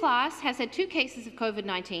 Peter's class has had 2 cases of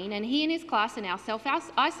COVID-19, and he and his class are now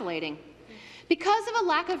self-isolating. Because of a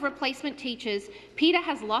lack of replacement teachers, Peter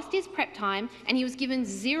has lost his prep time, and he was given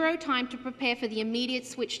 0 time to prepare for the immediate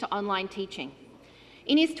switch to online teaching.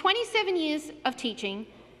 In his 27 years of teaching,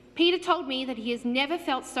 Peter told me that he has never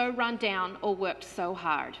felt so run down or worked so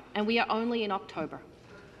hard, and we are only in October.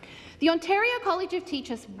 The Ontario College of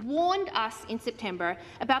Teachers warned us in September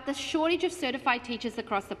about the shortage of certified teachers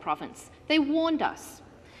across the province. They warned us.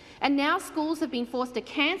 And now schools have been forced to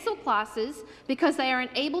cancel classes because they are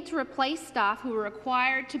unable to replace staff who are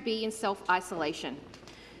required to be in self-isolation.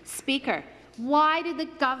 Speaker, why did the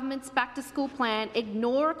government's back-to-school plan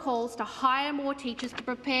ignore calls to hire more teachers to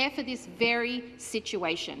prepare for this very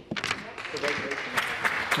situation?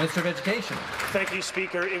 Minister of Education. Thank you,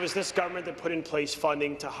 Speaker. It was this government that put in place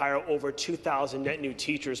funding to hire over 2,000 net new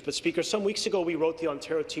teachers. But, Speaker, some weeks ago we wrote the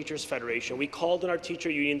Ontario Teachers Federation. We called on our teacher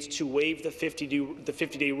unions to waive the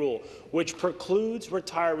 50-day rule, which precludes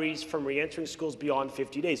retirees from re-entering schools beyond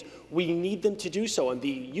 50 days. We need them to do so, and the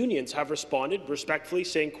unions have responded respectfully,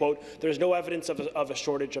 saying, quote, there's no evidence of a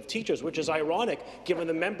shortage of teachers, which is ironic given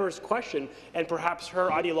the member's question and perhaps her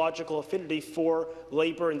ideological affinity for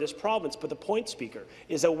Labour in this province. But the point, Speaker,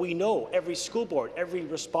 is that we know, every school board, every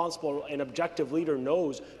responsible and objective leader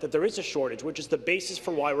knows that there is a shortage, which is the basis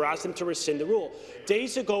for why we're asking them to rescind the rule.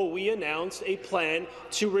 Days ago, we announced a plan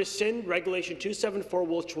to rescind Regulation 274,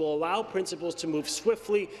 which will allow principals to move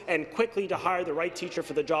swiftly and quickly to hire the right teacher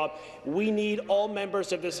for the job. We need all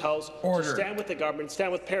members of this House to stand with the government,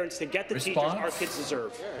 stand with parents to get the teachers our kids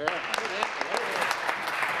deserve.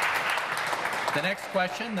 The next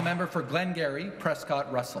question, the member for Glengarry,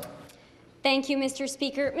 Prescott Russell. Thank you, Mr.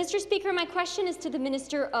 Speaker. Mr. Speaker, my question is to the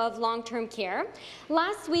Minister of Long-Term Care.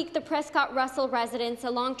 Last week, the Prescott Russell residence, a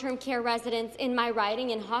long-term care residence in my riding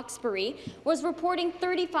in Hawkesbury, was reporting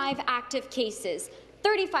 35 active cases.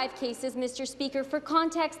 35 cases, Mr. Speaker. For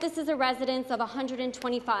context, this is a residence of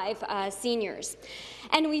 125 seniors.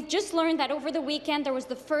 And we've just learned that over the weekend there was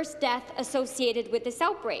the first death associated with this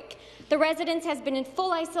outbreak. The residence has been in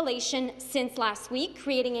full isolation since last week,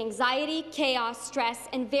 creating anxiety, chaos, stress,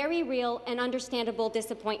 and very real and understandable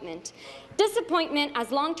disappointment. Disappointment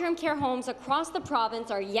as long-term care homes across the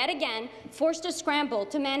province are yet again forced to scramble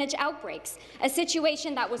to manage outbreaks, a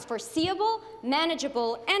situation that was foreseeable,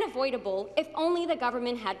 manageable, and avoidable if only the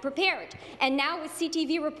government had prepared. And now with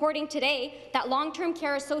CTV reporting today that long-term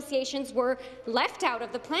care associations were left out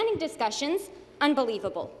of the planning discussions,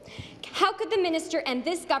 unbelievable. How could the minister and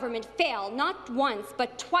this government fail not once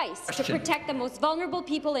but twice to protect the most vulnerable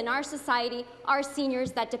people in our society, our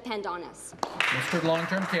seniors that depend on us? Minister of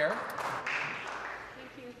Long-Term Care.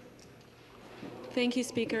 Thank you,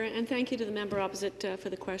 Speaker, and thank you to the member opposite for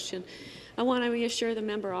the question. I want to reassure the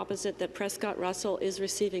member opposite that Prescott Russell is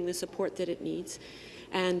receiving the support that it needs,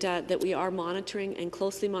 and that we are monitoring and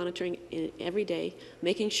closely monitoring every day,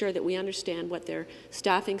 making sure that we understand what their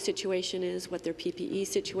staffing situation is, what their PPE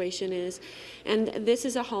situation is. And this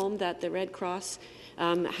is a home that the Red Cross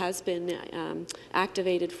has been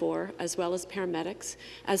activated for, as well as paramedics,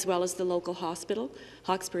 as well as the local hospital,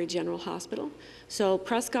 Hawkesbury General Hospital. So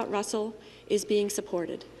Prescott Russell is being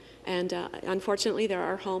supported. And unfortunately, there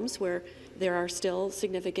are homes where there are still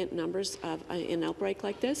significant numbers of an outbreak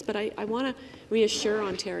like this, but I want to reassure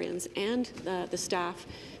Ontarians and the staff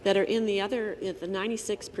that are in the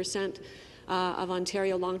 96% of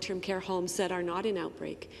Ontario long-term care homes that are not in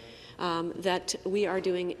outbreak, that we are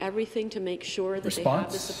doing everything to make sure that they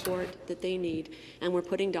have the support that they need, and we're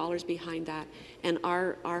putting dollars behind that. And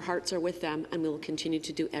our hearts are with them, and we will continue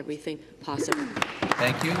to do everything possible.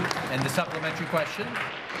 Thank you. And the supplementary question.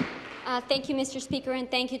 Thank you, Mr. Speaker,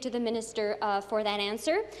 and thank you to the Minister for that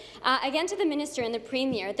answer. Again to the Minister and the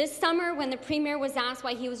Premier. This summer, when the Premier was asked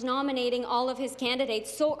why he was nominating all of his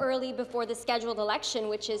candidates so early before the scheduled election,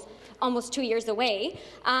 which is almost 2 years away,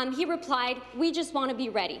 he replied, "We just want to be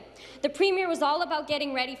ready." The Premier was all about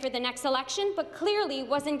getting ready for the next election, but clearly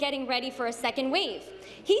wasn't getting ready for a second wave.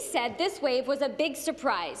 He said this wave was a big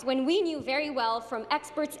surprise when we knew very well from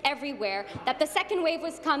experts everywhere that the second wave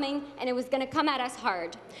was coming and it was going to come at us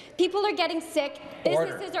hard. People are getting sick,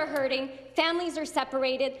 businesses are hurting, families are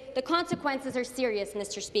separated. The consequences are serious,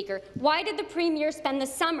 Mr. Speaker. Why did the Premier spend the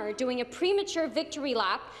summer doing a premature victory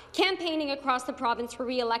lap, campaigning across the province for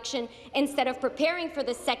re-election, instead of preparing for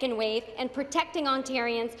the second wave and protecting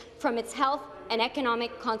Ontarians from its health and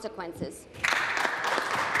economic consequences?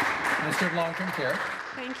 Minister of Long-Term Care.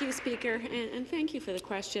 Thank you, Speaker, and thank you for the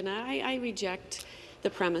question. I reject the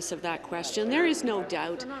premise of that question. There is no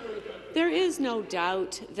doubt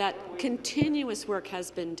that continuous work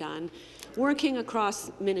has been done, working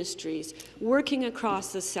across ministries, working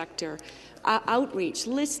across the sector, outreach,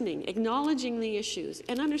 listening, acknowledging the issues,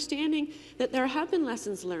 and understanding that there have been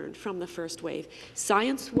lessons learned from the first wave.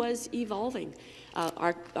 Science was evolving.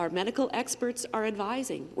 Our medical experts are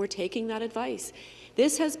advising. We're taking that advice.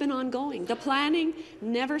 This has been ongoing. The planning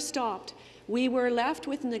never stopped. We were left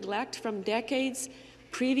with neglect from decades,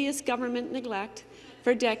 previous government neglect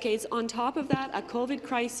for decades. On top of that, a COVID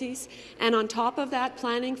crisis, and on top of that,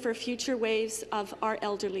 planning for future waves of our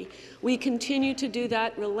elderly. We continue to do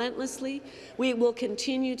that relentlessly. We will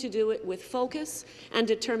continue to do it with focus and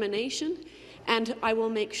determination, and I will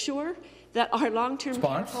make sure that our long-term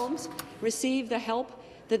care homes receive the help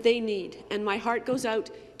that they need. And my heart goes out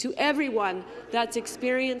to everyone that's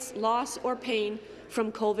experienced loss or pain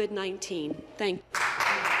from COVID-19. Thank you.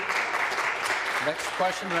 Next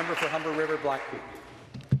question, the member for Humber River, Black Creek.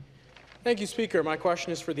 Thank you, Speaker. My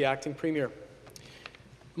question is for the Acting Premier.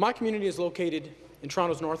 My community is located in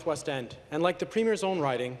Toronto's northwest end, and like the Premier's own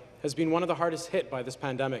riding, has been one of the hardest hit by this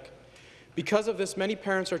pandemic. Because of this, many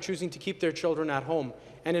parents are choosing to keep their children at home,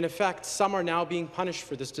 and in effect, some are now being punished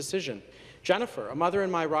for this decision. Jennifer, a mother in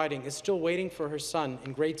my riding, is still waiting for her son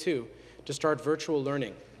in grade 2 to start virtual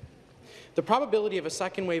learning. The probability of a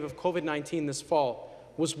second wave of COVID-19 this fall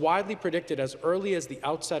was widely predicted as early as the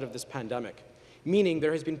outset of this pandemic, meaning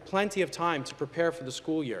there has been plenty of time to prepare for the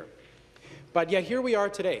school year. But yet here we are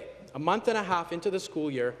today, a month and a half into the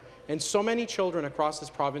school year, and so many children across this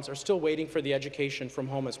province are still waiting for the education from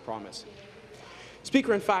home as promised.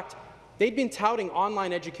 Speaker, in fact, they'd been touting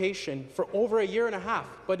online education for over a year and a half,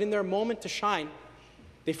 but in their moment to shine,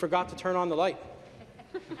 they forgot to turn on the light.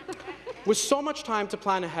 With so much time to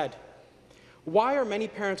plan ahead, why are many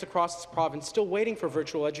parents across this province still waiting for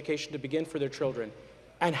virtual education to begin for their children,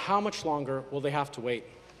 and how much longer will they have to wait?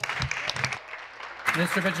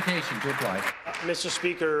 Minister of Education to reply. Mr.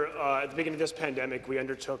 Speaker, at the beginning of this pandemic, we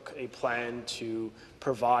undertook a plan to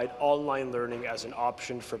provide online learning as an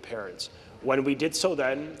option for parents. When we did so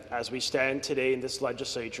then, as we stand today in this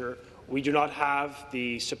legislature, we do not have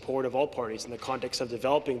the support of all parties in the context of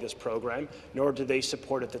developing this program, nor do they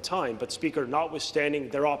support at the time. But, Speaker, notwithstanding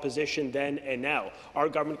their opposition then and now, our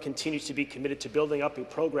government continues to be committed to building up a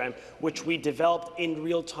program which we developed in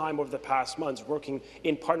real time over the past months, working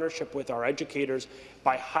in partnership with our educators,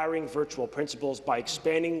 by hiring virtual principals, by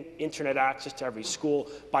expanding internet access to every school,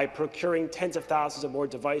 by procuring tens of thousands of more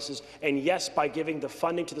devices, and yes, by giving the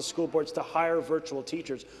funding to the school boards to hire virtual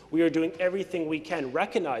teachers. We are doing everything we can,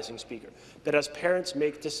 recognizing, Speaker, that as parents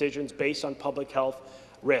make decisions based on public health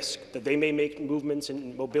risk, that they may make movements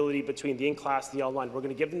in mobility between the in-class and the online. We're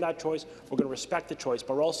going to give them that choice. We're going to respect the choice,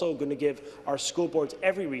 but we're also going to give our school boards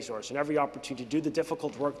every resource and every opportunity to do the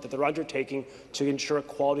difficult work that they're undertaking to ensure a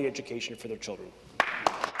quality education for their children.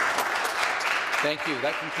 Thank you.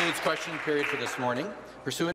 That concludes question period for this morning. Pursuant